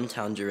to their own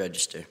town to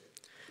register.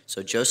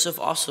 So Joseph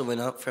also went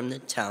up from the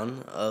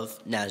town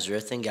of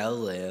Nazareth in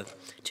Galilee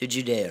to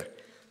Judea,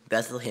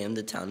 Bethlehem,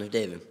 the town of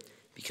David,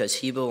 because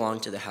he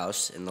belonged to the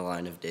house in the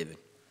line of David.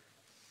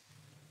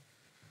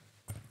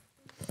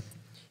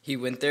 He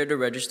went there to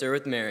register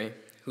with Mary,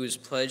 who was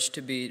pledged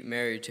to be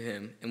married to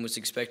him and was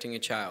expecting a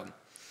child.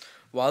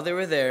 While they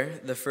were there,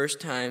 the first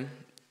time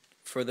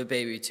for the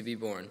baby to be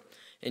born,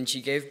 and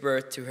she gave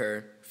birth to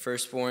her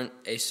firstborn,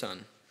 a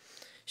son.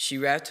 She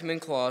wrapped him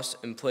in cloths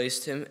and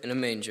placed him in a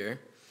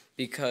manger,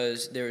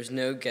 because there was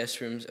no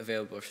guest rooms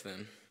available for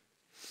them.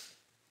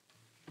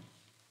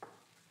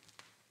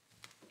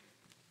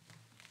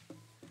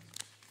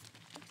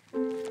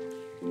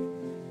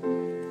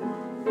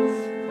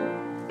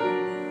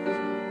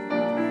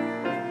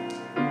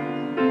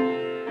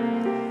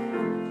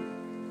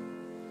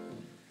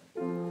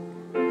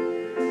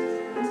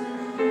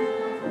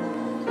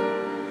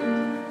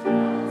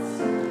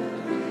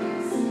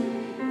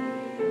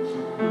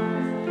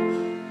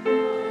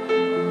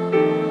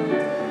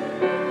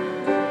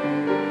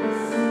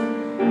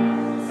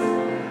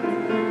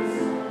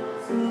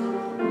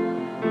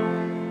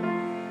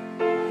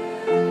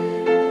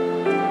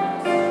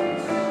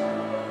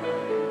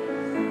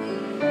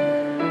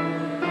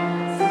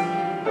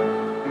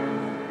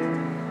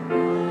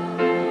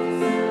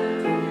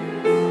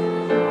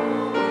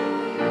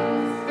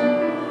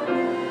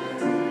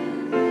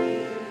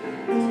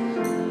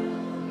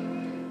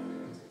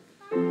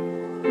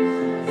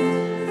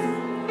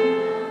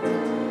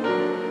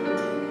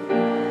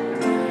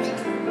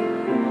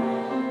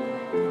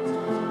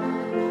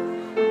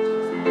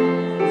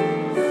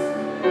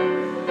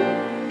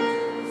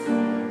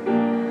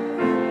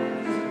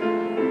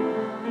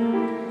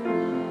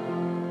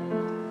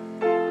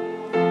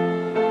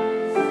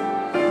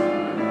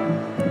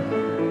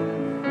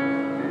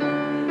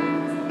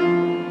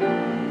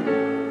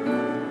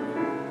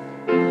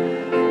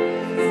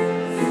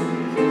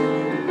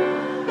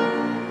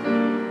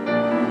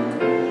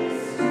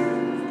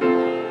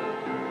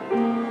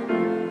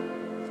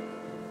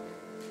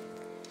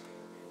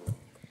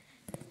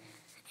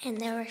 And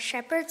there were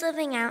shepherds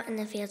living out in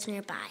the fields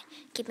nearby,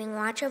 keeping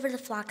watch over the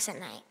flocks at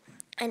night.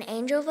 An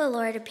angel of the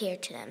Lord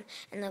appeared to them,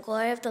 and the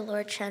glory of the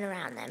Lord shone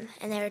around them,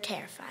 and they were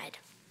terrified.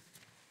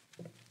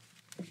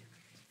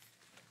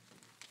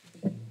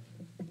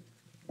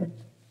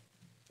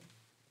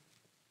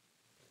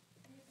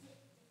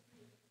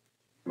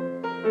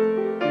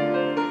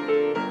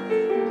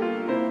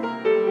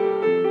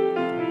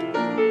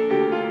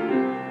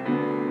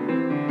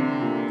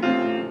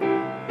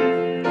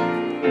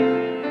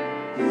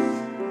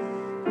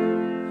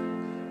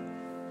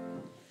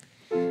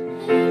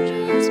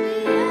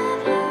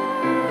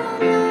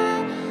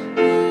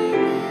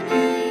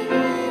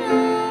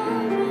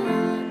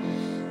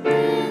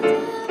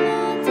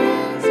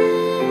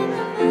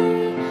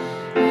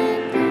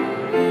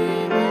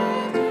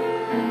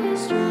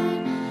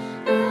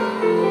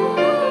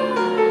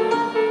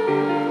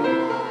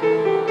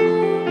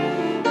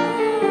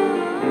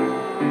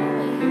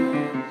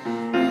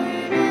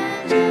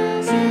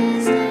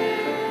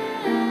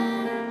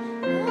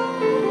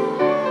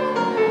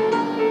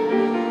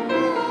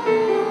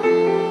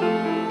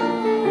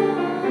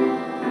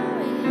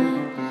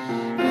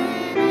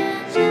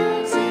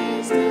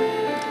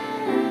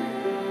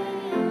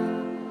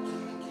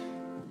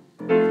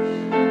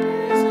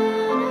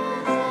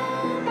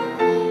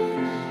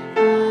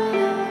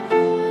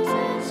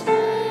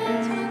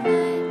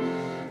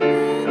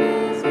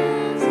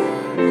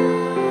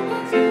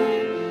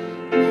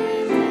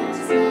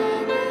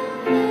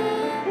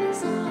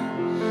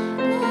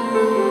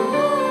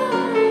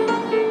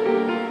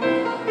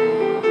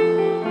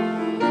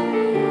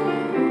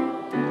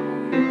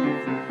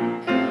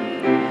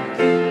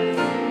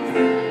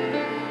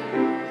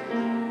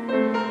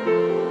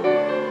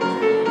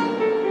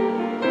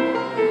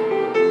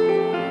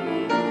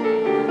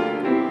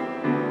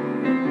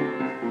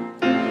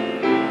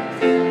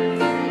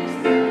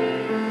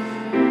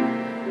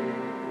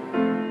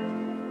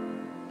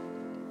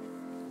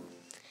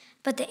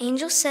 But the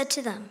angel said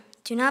to them,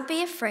 "Do not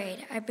be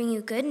afraid. I bring you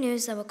good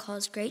news that will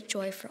cause great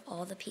joy for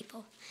all the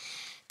people.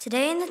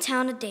 Today in the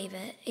town of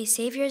David, a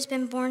Savior has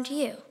been born to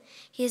you.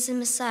 He is the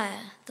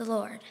Messiah, the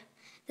Lord.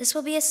 This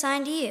will be a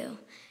sign to you.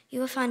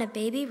 You will find a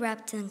baby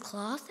wrapped in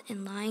cloth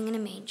and lying in a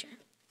manger."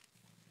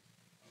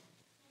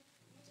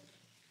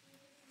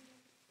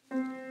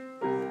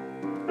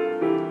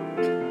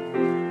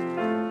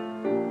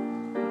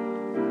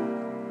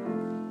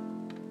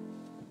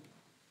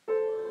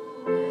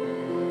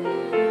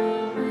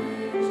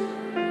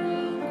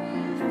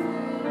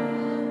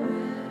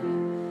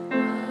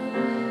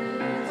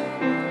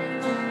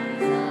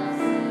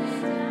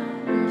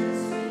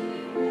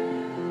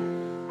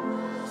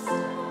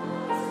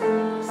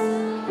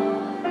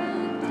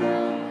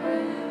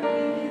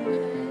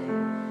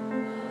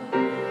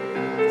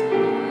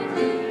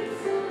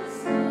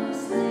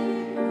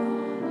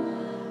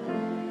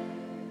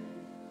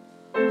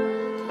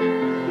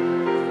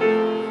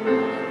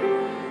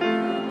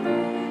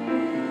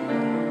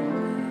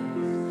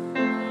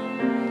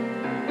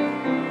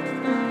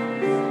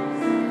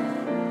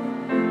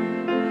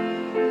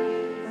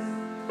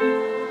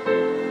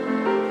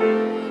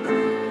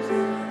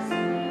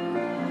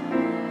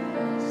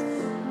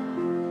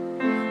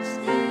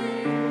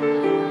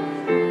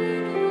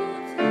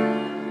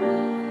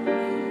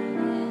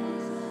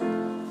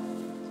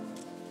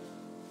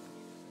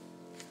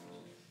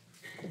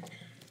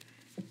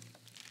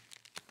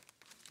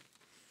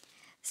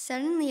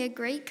 Suddenly a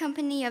great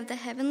company of the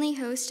heavenly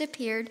host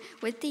appeared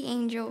with the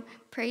angel,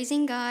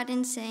 praising God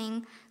and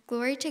saying,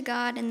 "Glory to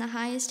God in the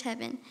highest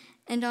heaven,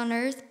 and on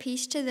earth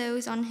peace to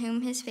those on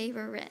whom his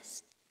favor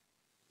rests."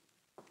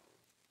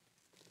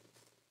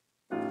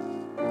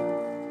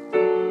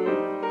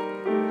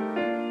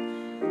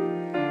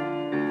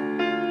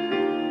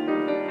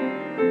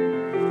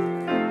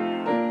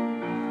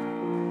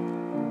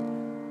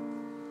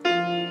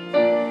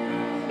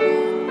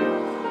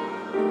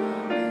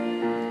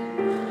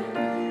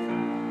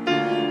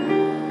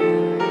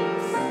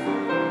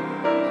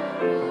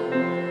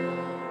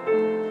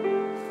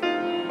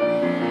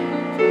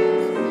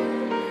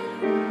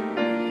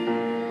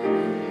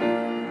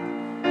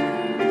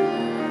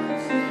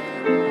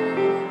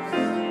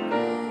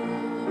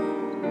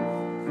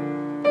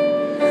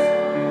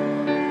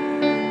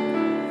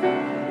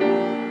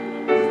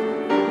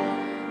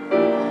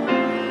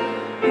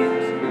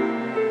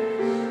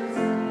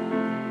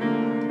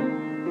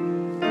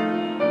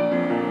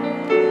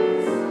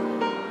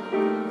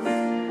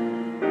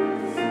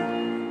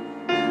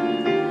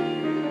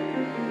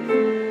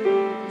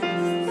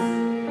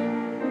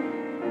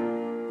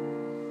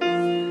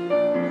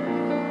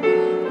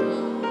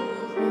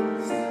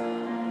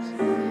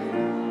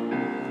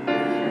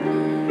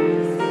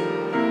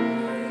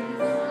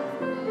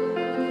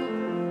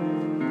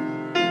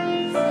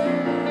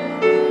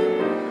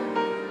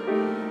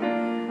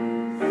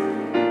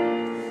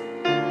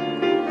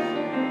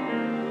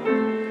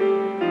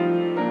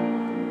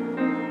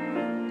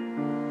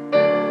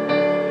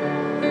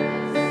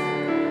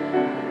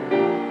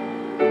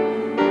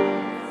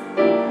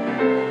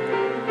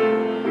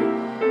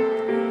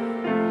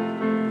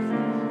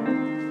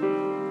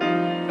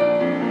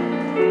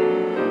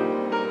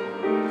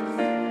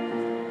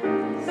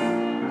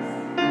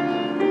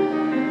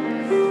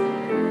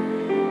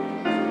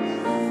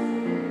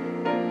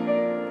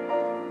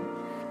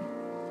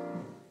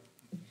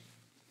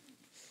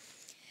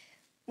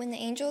 When the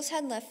angels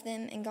had left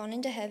them and gone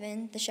into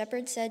heaven, the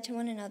shepherds said to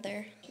one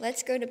another,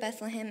 "Let's go to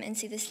Bethlehem and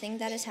see this thing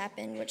that has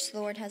happened, which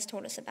the Lord has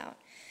told us about."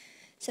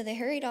 So they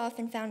hurried off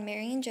and found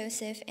Mary and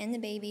Joseph and the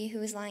baby who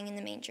was lying in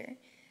the manger.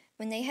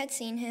 When they had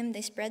seen him,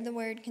 they spread the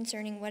word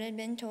concerning what had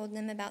been told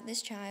them about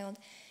this child,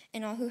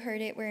 and all who heard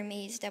it were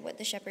amazed at what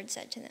the shepherds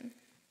said to them.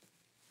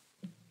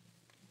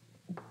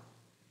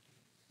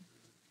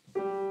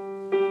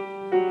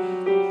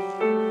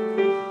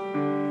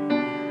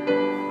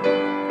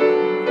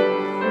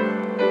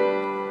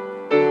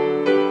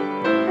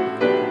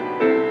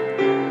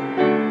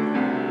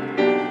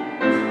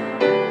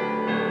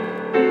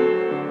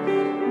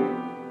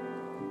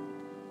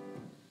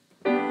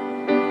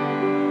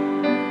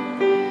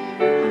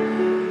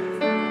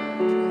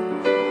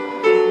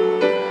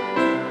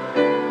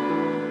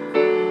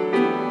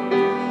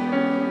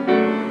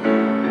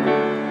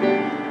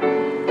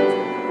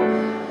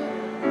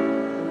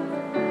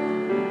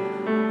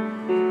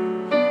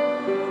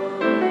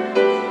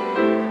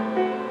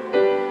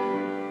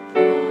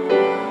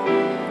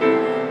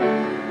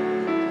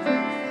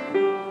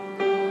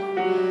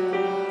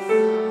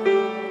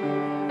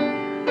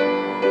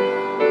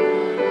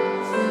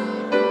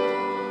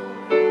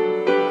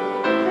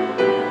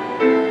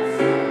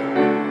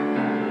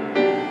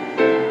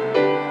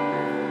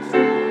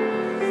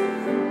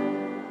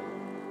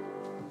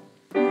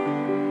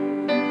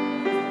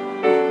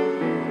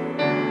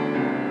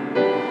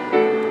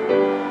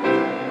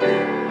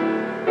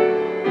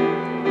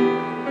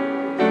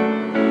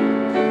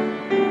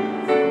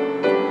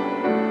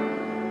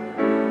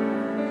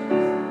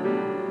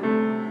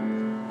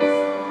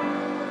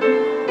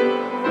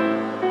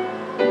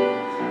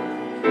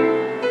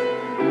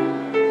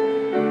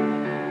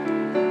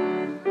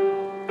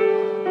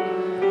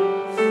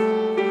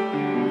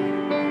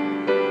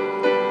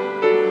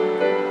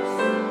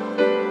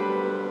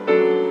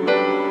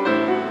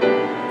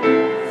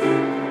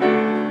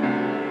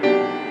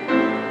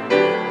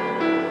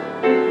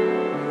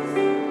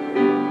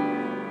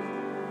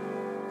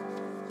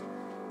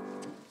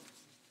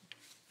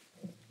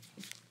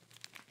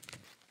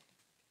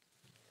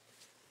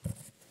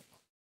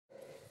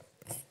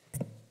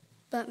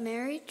 But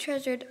Mary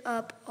treasured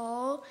up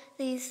all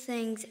these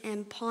things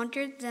and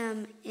pondered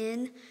them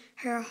in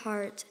her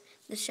heart.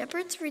 The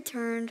shepherds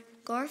returned,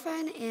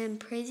 glorifying and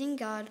praising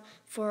God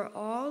for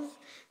all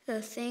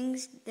the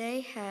things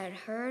they had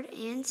heard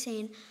and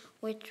seen,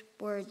 which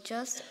were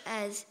just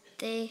as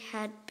they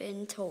had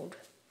been told.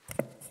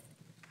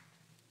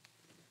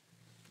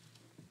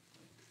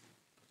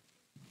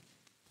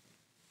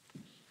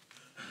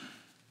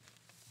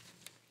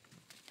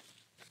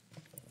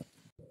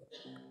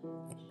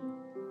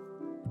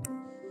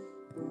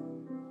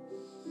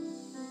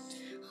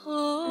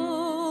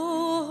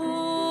 Oh,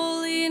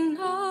 holy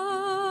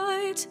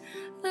night,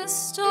 the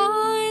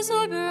stars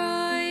are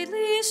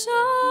brightly shining.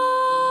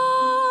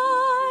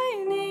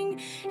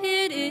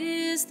 It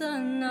is the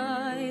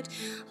night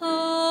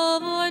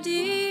of our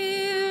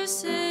dear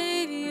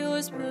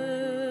Savior's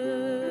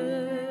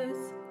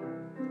birth.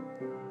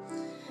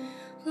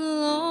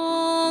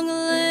 Long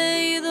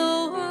lay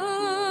the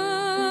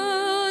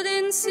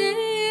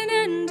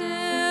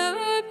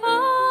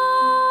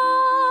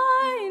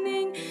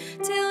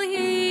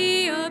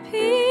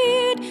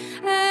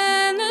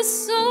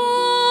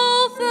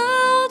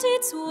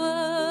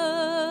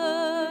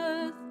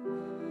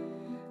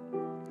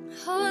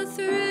A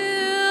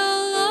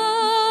thrill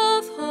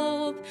of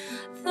hope,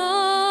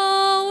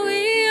 the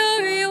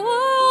weary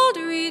world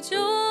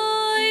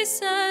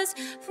rejoices,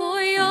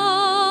 for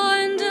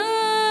yonder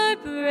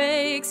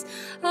breaks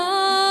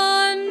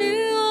a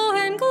new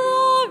and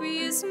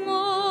glorious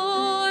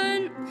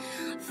morn.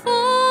 Fall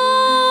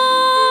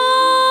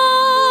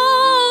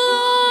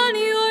on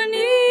your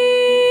knees,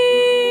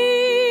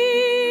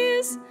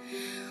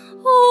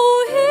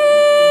 oh,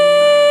 hear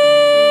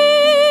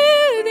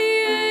the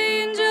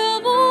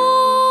angel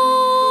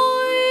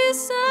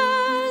voices,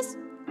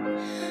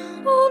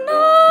 oh,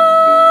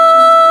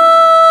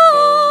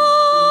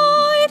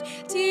 night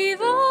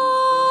divine,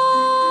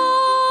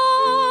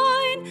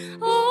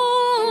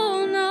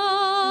 oh,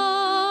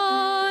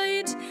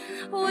 night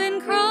when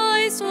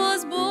Christ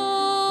was born,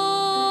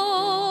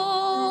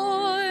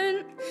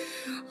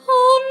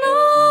 oh,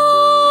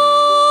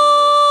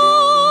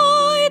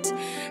 night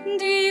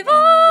divine,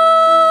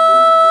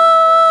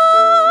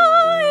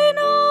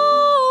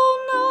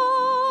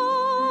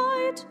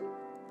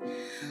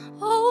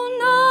 oh,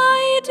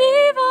 night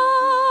divine.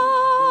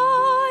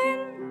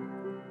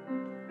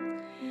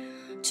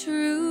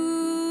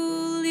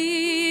 Truly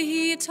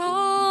he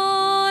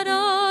taught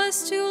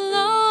us to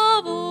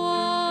love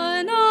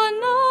one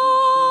another.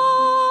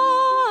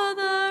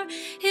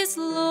 His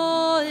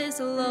law is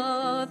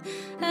love,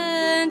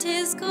 and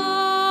his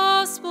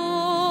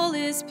gospel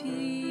is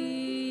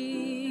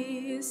peace.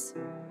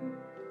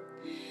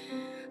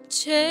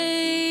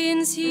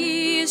 Chains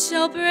he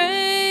shall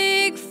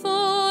break,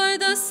 for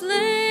the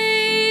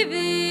slave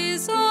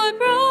is our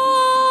brother,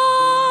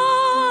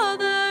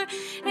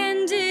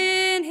 and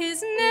in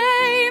his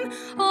name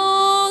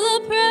all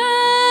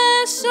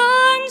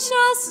oppression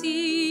shall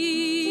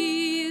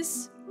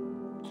cease.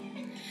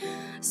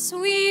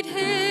 Sweet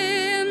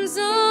hymns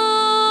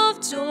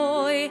of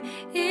joy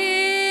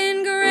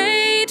in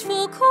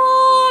grateful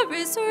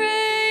chorus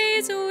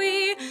raise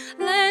we,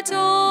 let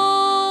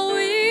all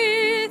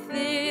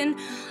within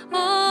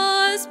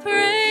us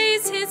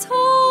praise his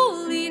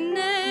holy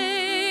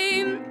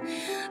name.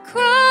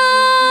 Christ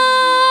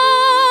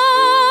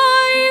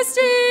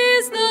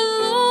is the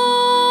Lord,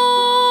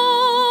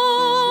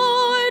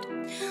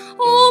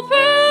 oh,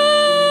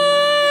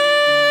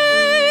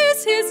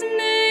 praise his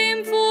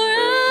name forever,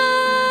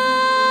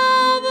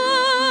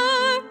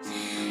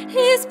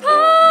 his power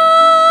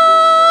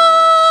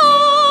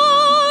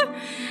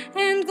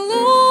and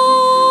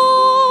glory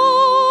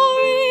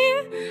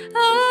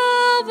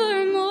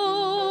evermore.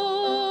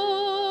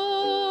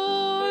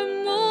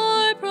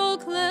 More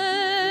proclaim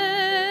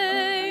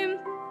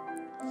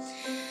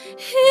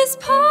his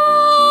power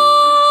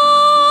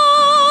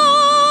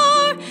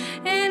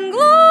and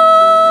glory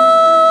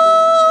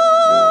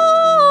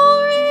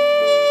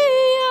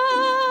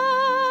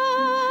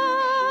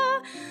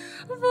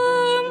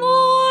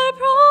evermore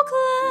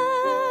proclaim.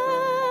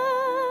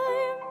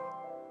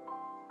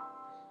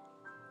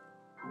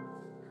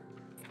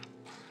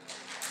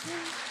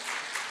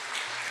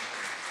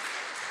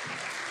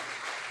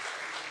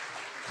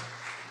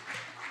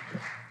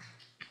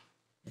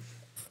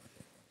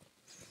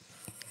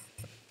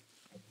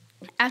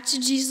 After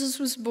Jesus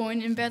was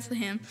born in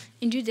Bethlehem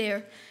in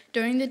Judea,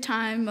 during the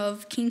time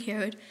of King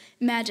Herod,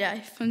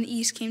 Magi from the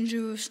east came to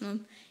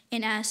Jerusalem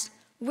and asked,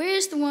 "Where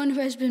is the one who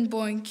has been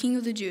born King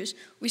of the Jews?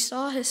 We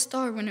saw his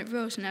star when it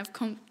rose and have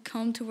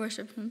come to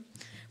worship him."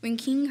 When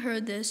King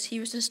heard this, he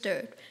was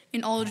disturbed,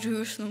 and all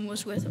Jerusalem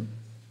was with him.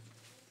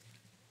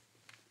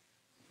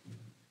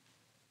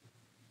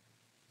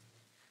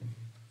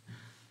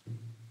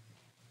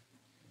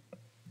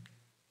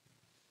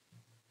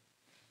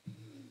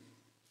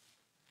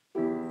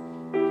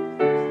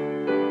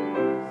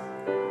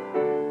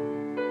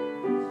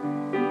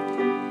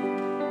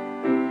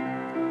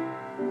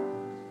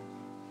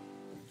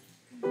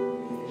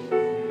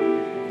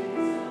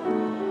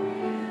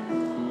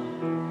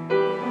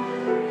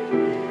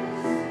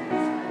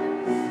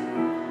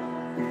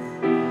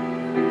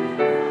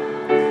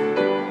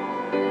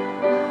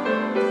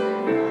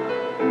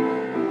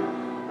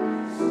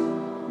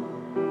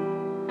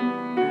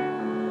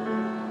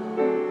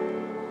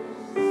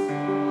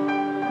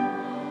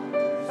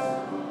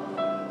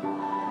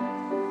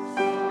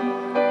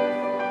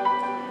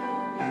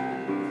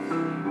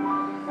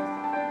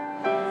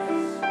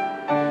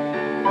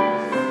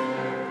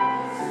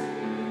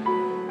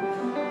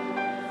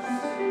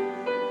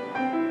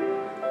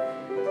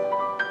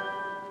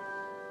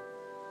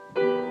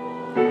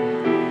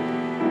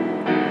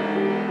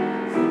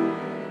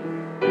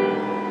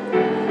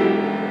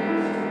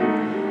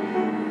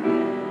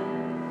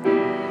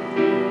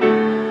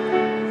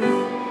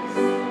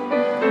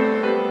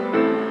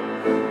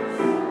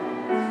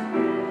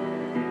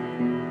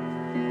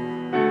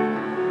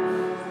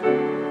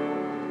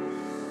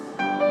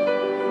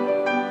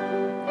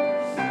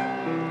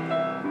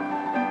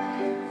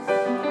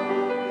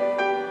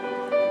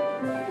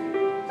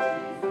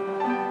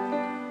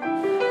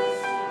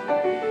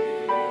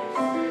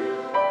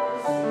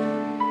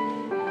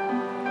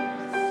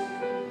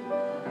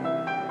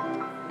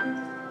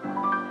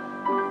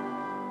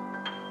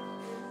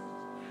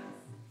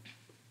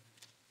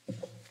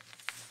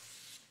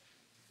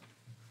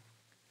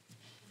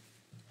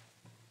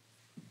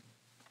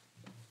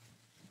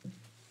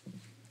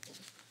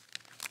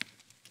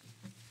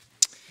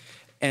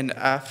 And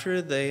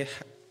after they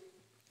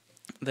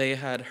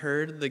had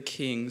heard the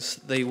kings,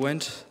 they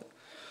went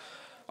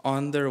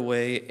on their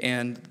way,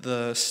 and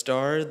the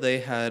star they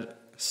had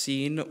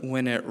seen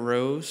when it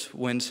rose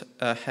went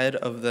ahead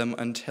of them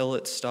until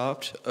it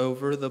stopped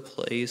over the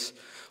place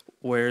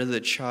where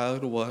the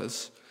child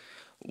was.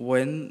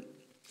 When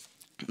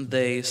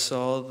they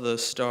saw the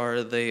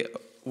star, they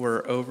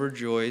were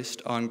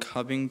overjoyed. On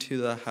coming to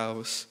the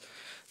house,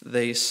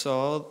 they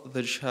saw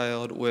the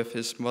child with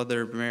his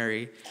mother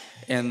Mary,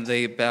 and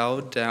they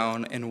bowed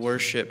down and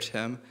worshipped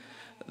him.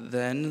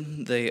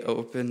 Then they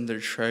opened their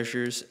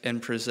treasures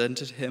and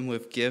presented him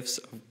with gifts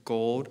of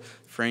gold,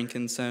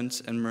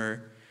 frankincense, and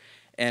myrrh.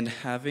 And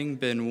having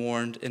been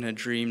warned in a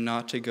dream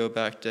not to go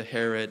back to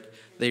Herod,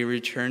 they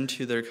returned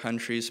to their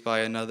countries by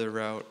another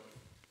route.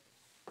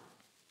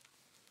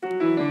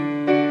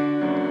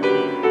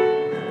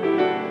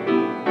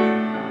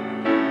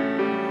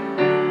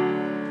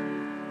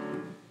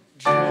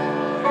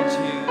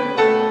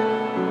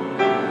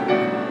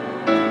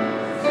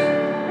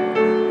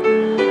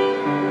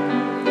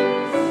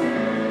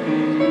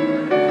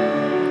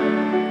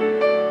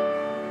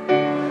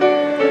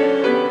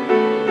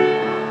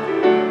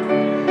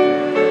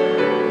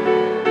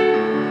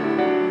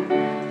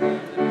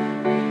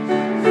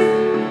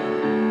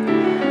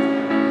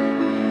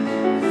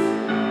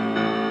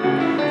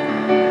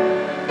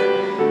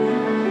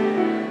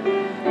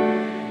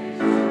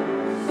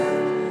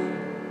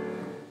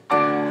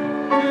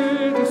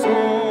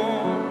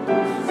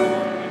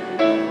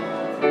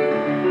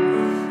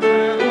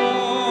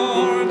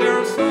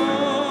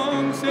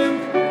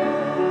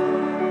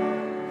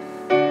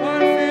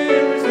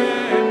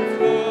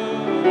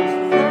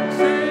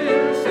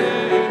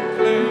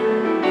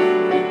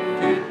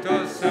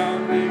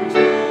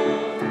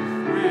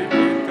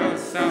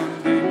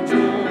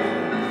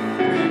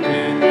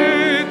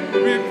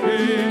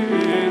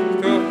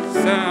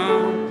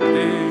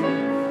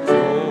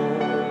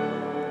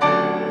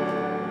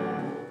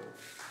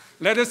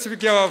 Let us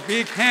give a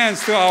big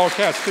hands to our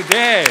cast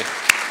today.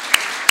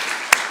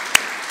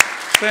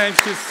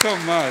 Thank you so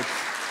much.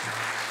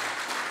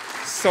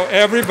 So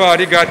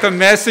everybody got the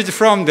message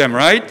from them,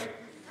 right?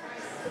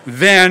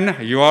 Then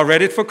you are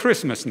ready for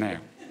Christmas now.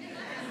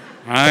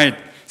 All right.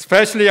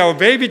 Especially our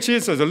baby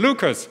Jesus,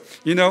 Lucas.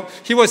 You know,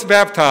 he was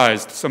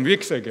baptized some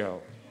weeks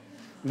ago.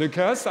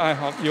 Lucas, I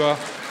hope you are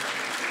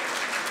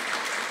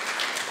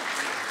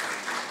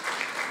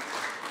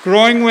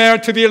growing well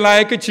to be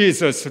like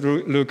Jesus,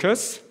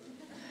 Lucas.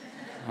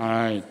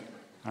 All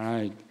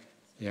right,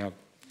 yeah.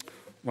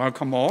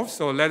 Welcome all.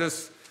 So let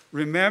us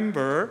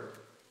remember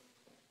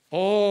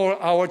all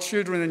our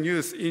children and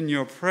youth in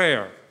your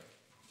prayer.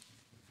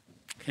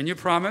 Can you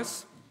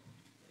promise?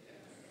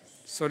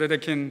 So that they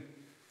can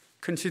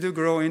continue to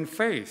grow in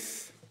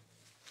faith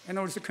and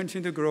also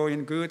continue to grow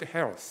in good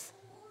health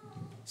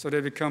so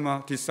they become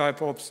a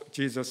disciple of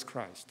Jesus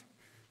Christ.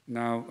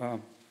 Now,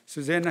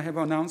 Susanna, have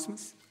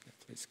announcements? Yeah,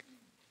 please.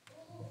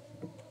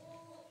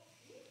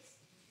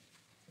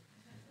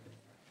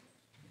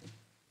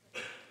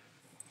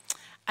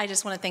 I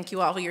just want to thank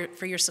you all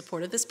for your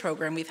support of this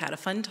program. We've had a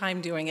fun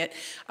time doing it.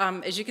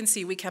 As you can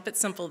see, we kept it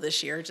simple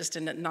this year, just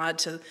in a nod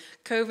to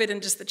COVID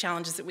and just the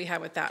challenges that we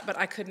had with that. But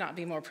I could not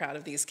be more proud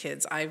of these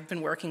kids. I've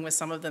been working with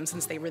some of them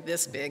since they were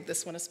this big,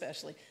 this one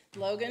especially.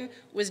 Logan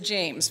was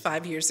James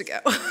 5 years ago.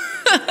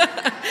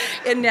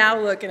 And now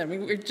look at them.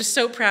 We're just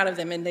so proud of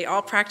them. And they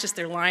all practiced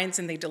their lines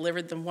and they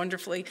delivered them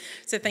wonderfully.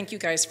 So thank you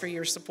guys for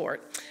your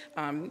support.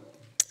 And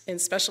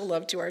special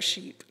love to our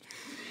sheep.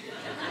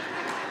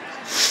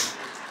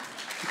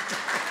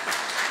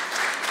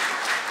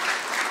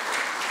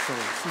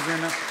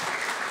 Susanna,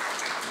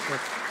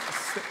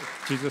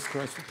 Jesus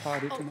Christ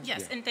party tonight? Oh,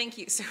 yes, yeah. And thank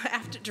you. So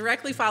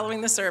directly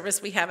following the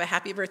service, we have a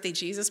Happy Birthday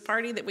Jesus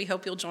party that we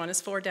hope you'll join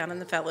us for down in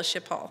the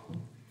fellowship hall.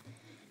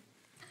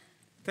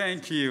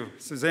 Thank you,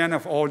 Susanna,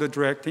 for all the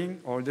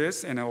directing, all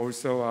this, and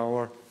also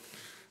our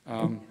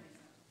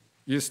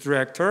youth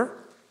director,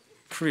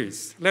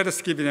 Chris. Let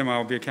us give them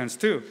our big hands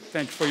too.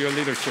 Thank you for your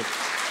leadership.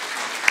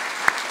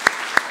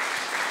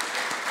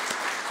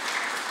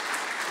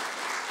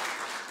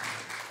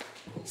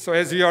 So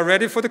as we are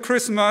ready for the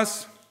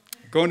Christmas,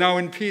 go now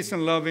in peace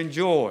and love and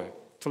joy,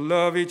 to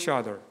love each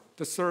other,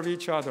 to serve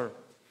each other.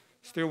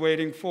 Still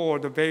waiting for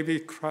the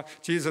baby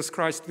Jesus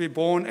Christ to be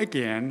born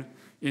again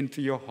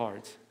into your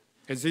heart.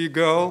 As you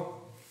go,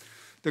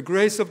 the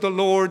grace of the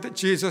Lord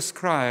Jesus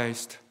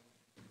Christ,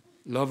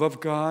 love of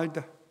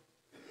God,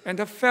 and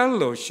the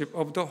fellowship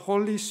of the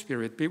Holy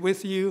Spirit be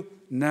with you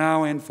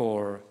now and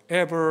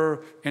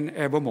forever and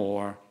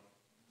evermore.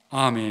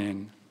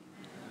 Amen.